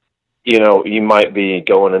 you know, you might be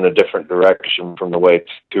going in a different direction from the way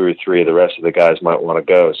 2 or 3 of the rest of the guys might want to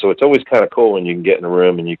go. So it's always kind of cool when you can get in a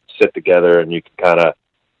room and you can sit together and you can kind of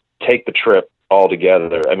take the trip all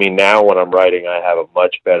together. I mean, now when I'm writing, I have a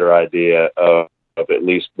much better idea of at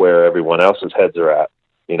least where everyone else's heads are at,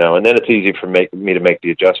 you know, and then it's easy for me to make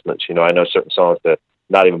the adjustments. You know, I know certain songs that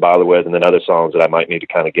not even bother with, and then other songs that I might need to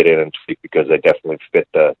kind of get in and tweak because they definitely fit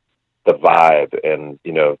the vibe and,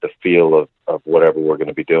 you know, the feel of whatever we're going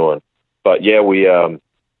to be doing. But yeah, we're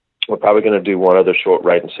probably going to do one other short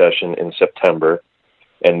writing session in September,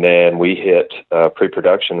 and then we hit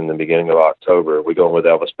pre-production in the beginning of October. We're going with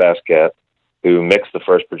Elvis Basquiat, who mixed the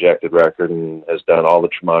first Projected record and has done all the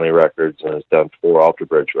Tremonti records and has done 4 Alter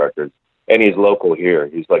Bridge records. And he's local here.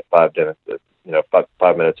 He's like 5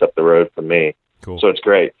 minutes up the road from me. Cool. So it's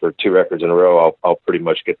great. For 2 records in a row, I'll pretty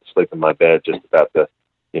much get to sleep in my bed just about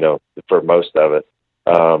for most of it.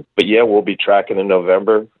 But yeah, we'll be tracking in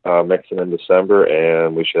November, mixing in December,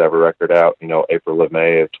 and we should have a record out, you know, April or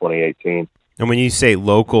May of 2018. And when you say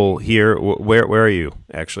local here, where are you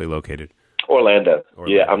actually located? Orlando.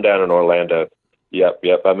 Yeah, I'm down in Orlando. Yep.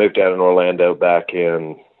 I moved down in Orlando back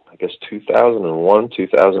in, I guess, 2001,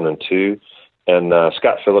 2002. And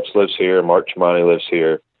Scott Phillips lives here. Mark Tremonti lives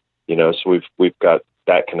here. You know, so we've got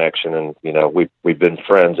that connection, and you know, we've been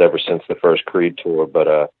friends ever since the first Creed tour.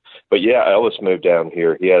 But yeah, Elvis moved down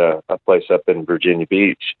here. He had a place up in Virginia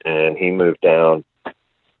Beach, and he moved down,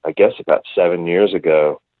 I guess, about 7 years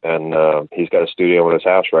ago. And he's got a studio in his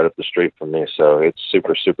house right up the street from me, so it's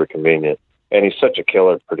super, super convenient. And he's such a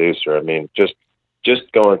killer producer. I mean, just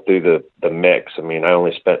going through the mix. I mean, I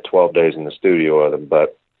only spent 12 days in the studio with him,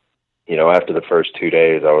 but you know, after the first 2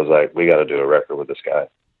 days, I was like, we got to do a record with this guy.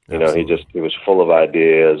 You know, he was full of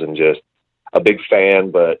ideas and just a big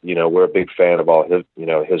fan, but, you know, we're a big fan of all his, you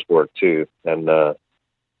know, his work too. And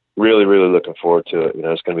really, really looking forward to it. You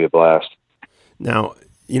know, it's going to be a blast. Now,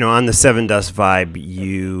 you know, on the Sevendust vibe,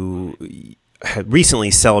 you had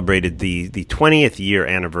recently celebrated the 20th year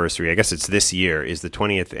anniversary. I guess it's this year is the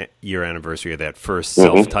 20th year anniversary of that first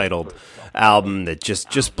self-titled album that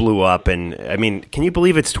just blew up. And I mean, can you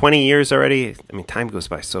believe it's 20 years already? I mean, time goes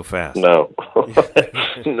by so fast. No,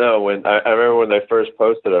 no. When I remember when they first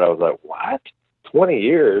posted it, I was like, what? 20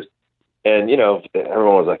 years? And you know,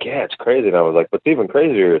 everyone was like, yeah, it's crazy. And I was like, what's even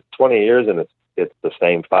crazier? It's 20 years and it's the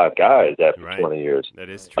same 5 guys after 20 years. That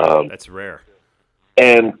is true. That's rare.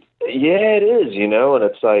 And yeah, it is, you know, and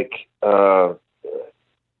it's like,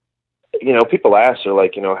 you know, people ask, they're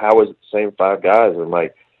like, you know, how is it the same 5 guys? And I'm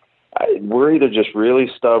like, we're either just really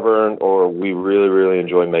stubborn or we really, really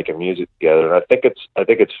enjoy making music together. And I think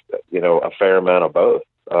it's, you know, a fair amount of both.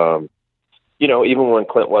 You know, even when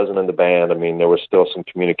Clint wasn't in the band, I mean, there was still some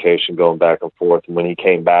communication going back and forth. And when he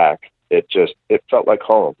came back, it felt like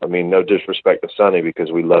home. I mean, no disrespect to Sonny,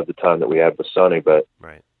 because we loved the time that we had with Sonny, but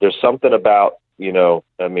there's something about, you know,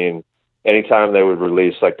 I mean, anytime they would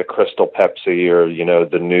release like the Crystal Pepsi or, you know,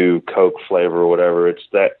 the new Coke flavor or whatever, it's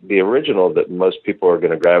that the original that most people are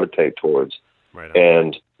going to gravitate towards. Right.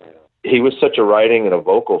 And he was such a writing and a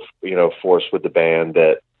vocal, you know, force with the band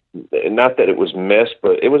that, not that it was missed,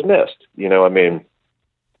 but it was missed. You know, I mean,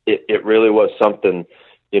 it really was something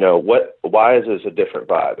why is this a different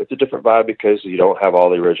vibe? It's a different vibe because you don't have all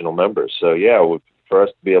the original members. So yeah, for us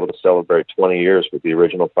to be able to celebrate 20 years with the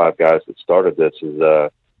original 5 guys that started this is,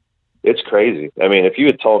 it's crazy. I mean, if you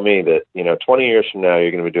had told me that, 20 years from now,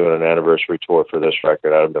 you're going to be doing an anniversary tour for this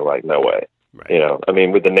record, I'd have been like, no way. Right. I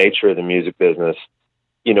mean, with the nature of the music business,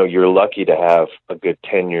 you're lucky to have a good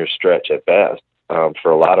 10-year stretch at best,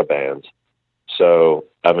 for a lot of bands. So,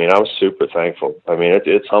 I mean, I was super thankful. I mean,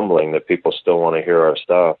 it's humbling that people still want to hear our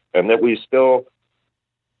stuff and that we still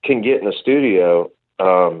can get in the studio,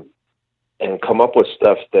 and come up with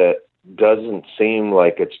stuff that doesn't seem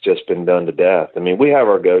like it's just been done to death. I mean, we have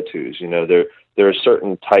our go-tos, there are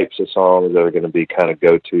certain types of songs that are going to be kind of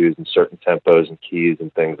go-tos and certain tempos and keys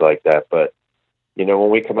and things like that. But, when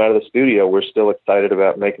we come out of the studio, we're still excited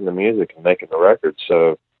about making the music and making the record.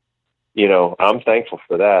 So, I'm thankful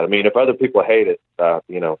for that. I mean, if other people hate it, but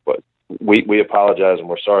we apologize and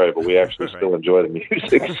we're sorry, but we actually still enjoy the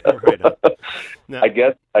music. So I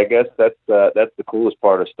guess that's the coolest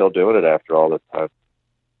part of still doing it after all this time.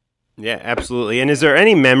 Yeah, absolutely. And is there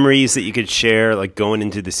any memories that you could share, like going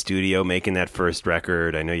into the studio, making that first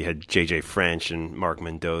record? I know you had JJ French and Mark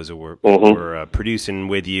Mendoza were producing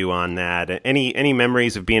with you on that. Any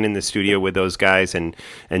memories of being in the studio with those guys and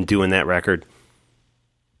doing that record?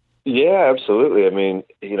 Yeah, absolutely. I mean,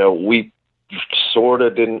 we sort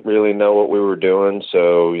of didn't really know what we were doing.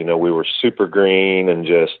 So, we were super green and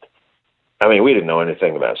we didn't know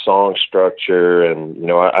anything about song structure. And,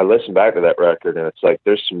 I listened back to that record and it's like,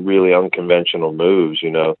 there's some really unconventional moves,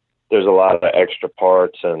 there's a lot of extra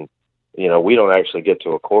parts and, we don't actually get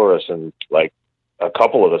to a chorus. And like a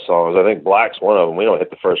couple of the songs, I think Black's one of them, we don't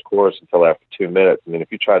hit the first chorus until after 2 minutes. I mean,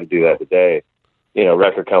 if you try to do that today,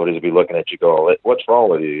 record companies would be looking at you going, what's wrong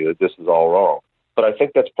with you? This is all wrong. But I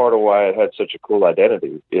think that's part of why it had such a cool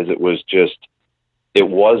identity is it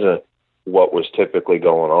wasn't what was typically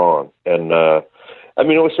going on. And,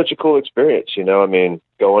 it was such a cool experience, going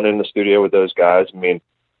in the studio with those guys. I mean,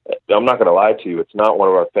 I'm not going to lie to you. It's not one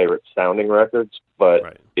of our favorite sounding records,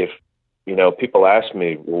 but if, people ask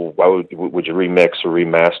me, well, why would you remix or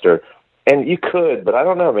remaster? And you could, but I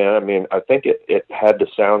don't know, man. I mean, I think it had to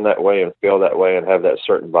sound that way and feel that way and have that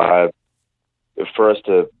certain vibe for us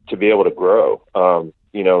to be able to grow,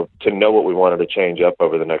 to know what we wanted to change up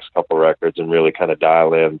over the next couple records and really kind of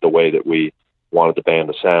dial in the way that we wanted the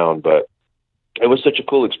band to sound. But it was such a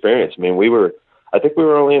cool experience. I mean, I think we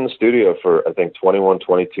were only in the studio for, 21,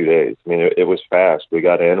 22 days. I mean, it was fast. We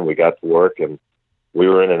got in and we got to work and we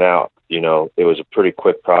were in and out, it was a pretty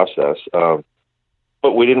quick process.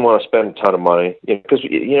 But we didn't want to spend a ton of money because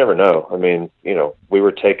you never know. I mean, we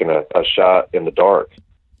were taking a shot in the dark.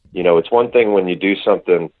 It's one thing when you do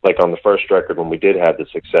something like on the first record, when we did have the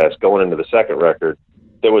success going into the second record,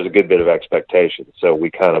 there was a good bit of expectation. So we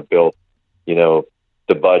kind of built,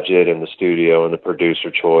 the budget and the studio and the producer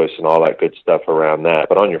choice and all that good stuff around that.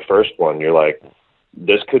 But on your first one, you're like,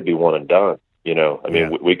 this could be one and done.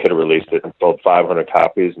 We could have released it and sold 500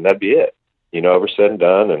 copies and that'd be it. Over said and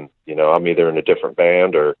done. And, I'm either in a different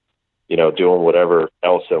band or, doing whatever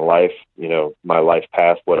else in life, my life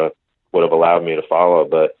path would have allowed me to follow.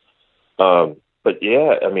 But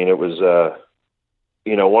yeah, it was,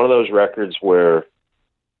 one of those records where,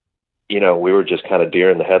 we were just kind of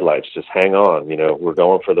deer in the headlights, just hang on, we're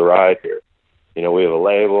going for the ride here. We have a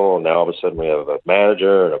label and now all of a sudden we have a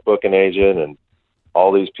manager and a booking agent and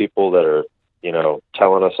all these people that are,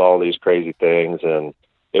 telling us all these crazy things. And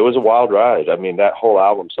it was a wild ride. I mean, that whole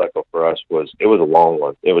album cycle for us was a long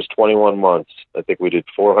one. It was 21 months. I think we did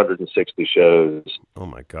 460 shows. Oh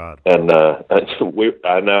my God. And, we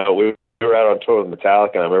were out on tour with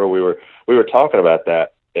Metallica. And I remember we were talking about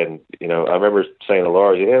that. And, I remember saying to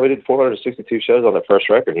Lars, yeah, we did 462 shows on the first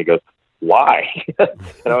record. And he goes, why? And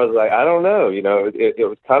I was like, I don't know. It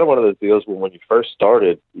was kind of one of those deals when you first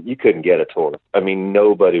started, you couldn't get a tour. I mean,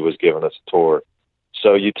 nobody was giving us a tour.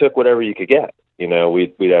 So you took whatever you could get. We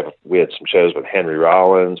had some shows with Henry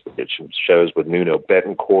Rollins, we had some shows with Nuno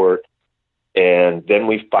Betancourt, and then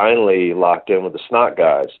we finally locked in with the Snot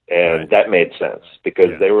guys, and that made sense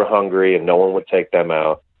because they were hungry and no one would take them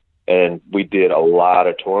out, and we did a lot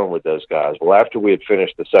of touring with those guys. Well, after we had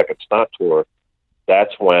finished the second Snot tour,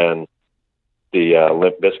 that's when the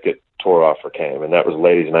Limp Bizkit tour offer came, and that was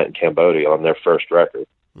Ladies Night in Cambodia on their first record.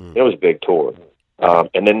 It was a big tour.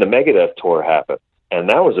 And then the Megadeth tour happened. And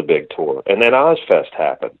that was a big tour. And then Ozfest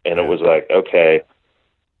happened. And it was like, okay,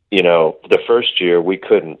 the first year you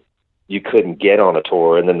couldn't get on a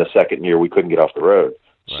tour. And then the second year we couldn't get off the road.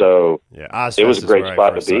 Right. So it was a great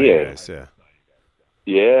spot to be in.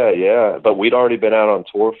 Yeah. But we'd already been out on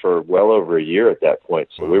tour for well over a year at that point.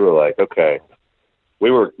 So we were like, okay,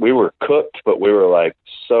 we were cooked, but we were like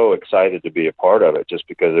so excited to be a part of it, just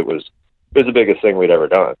because it was the biggest thing we'd ever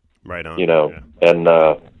done. Right on. You know, and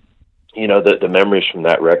you know, the memories from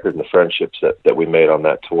that record and the friendships that we made on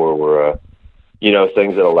that tour were, you know,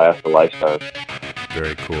 things that'll last a lifetime.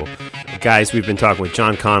 Very cool. Guys, we've been talking with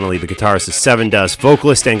John Connolly, the guitarist of Seven Dust,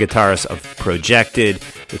 vocalist and guitarist of Projected,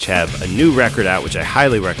 which have a new record out, which I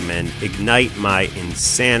highly recommend, Ignite My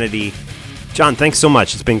Insanity. John, thanks so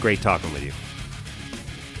much. It's been great talking with you.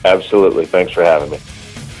 Absolutely. Thanks for having me.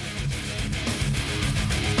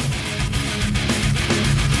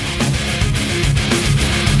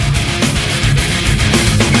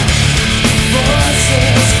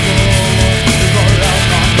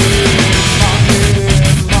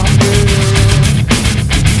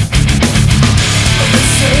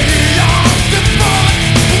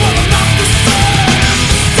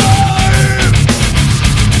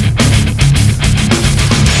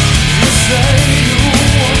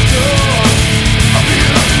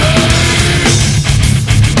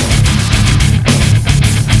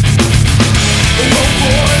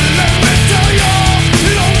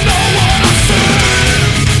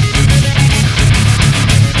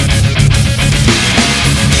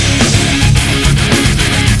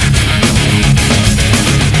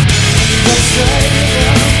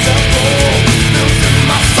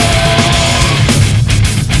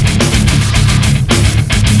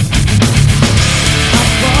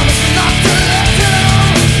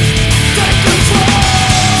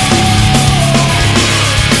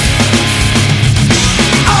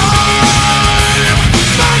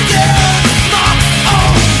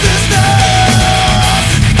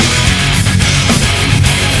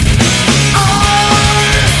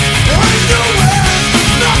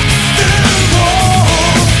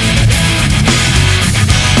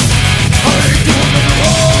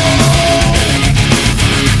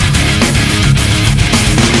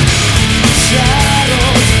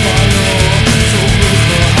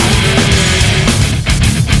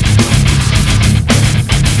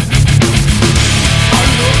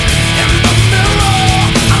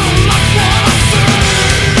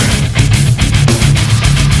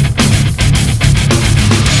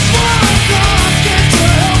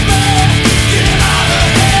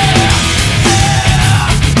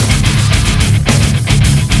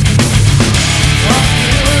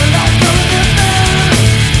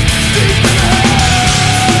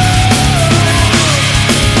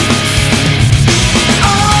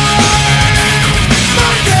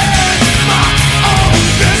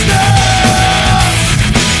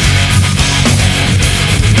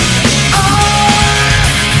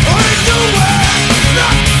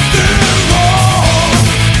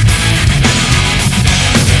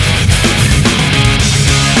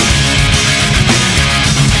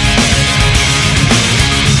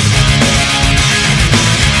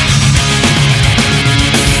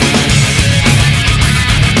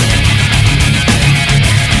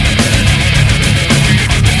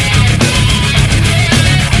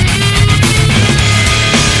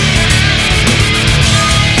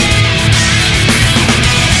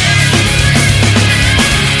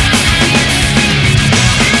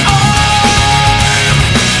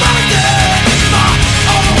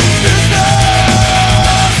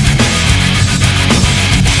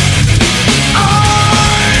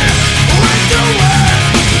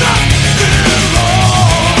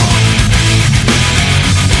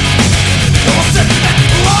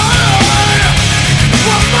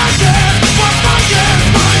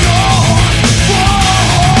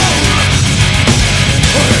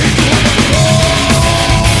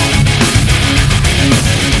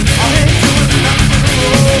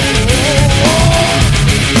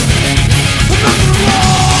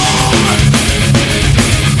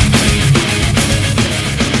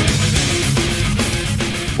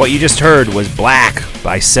 What you just heard was Black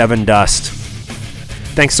by Seven Dust.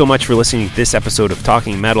 Thanks so much for listening to this episode of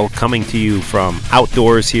Talking Metal, coming to you from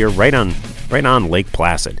outdoors here, right on Lake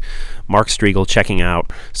Placid. Mark Strigl checking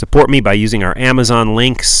out. Support me by using our Amazon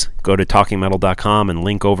links. Go to talkingmetal.com and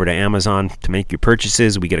link over to Amazon to make your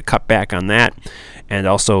purchases. We get a cutback on that, and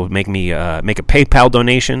also make a PayPal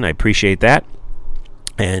donation. I appreciate that.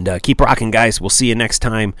 And keep rocking, guys. We'll see you next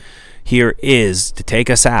time. Here is, to take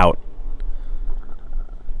us out,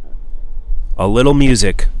 a little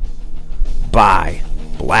music by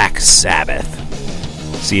Black Sabbath.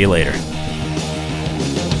 See you later.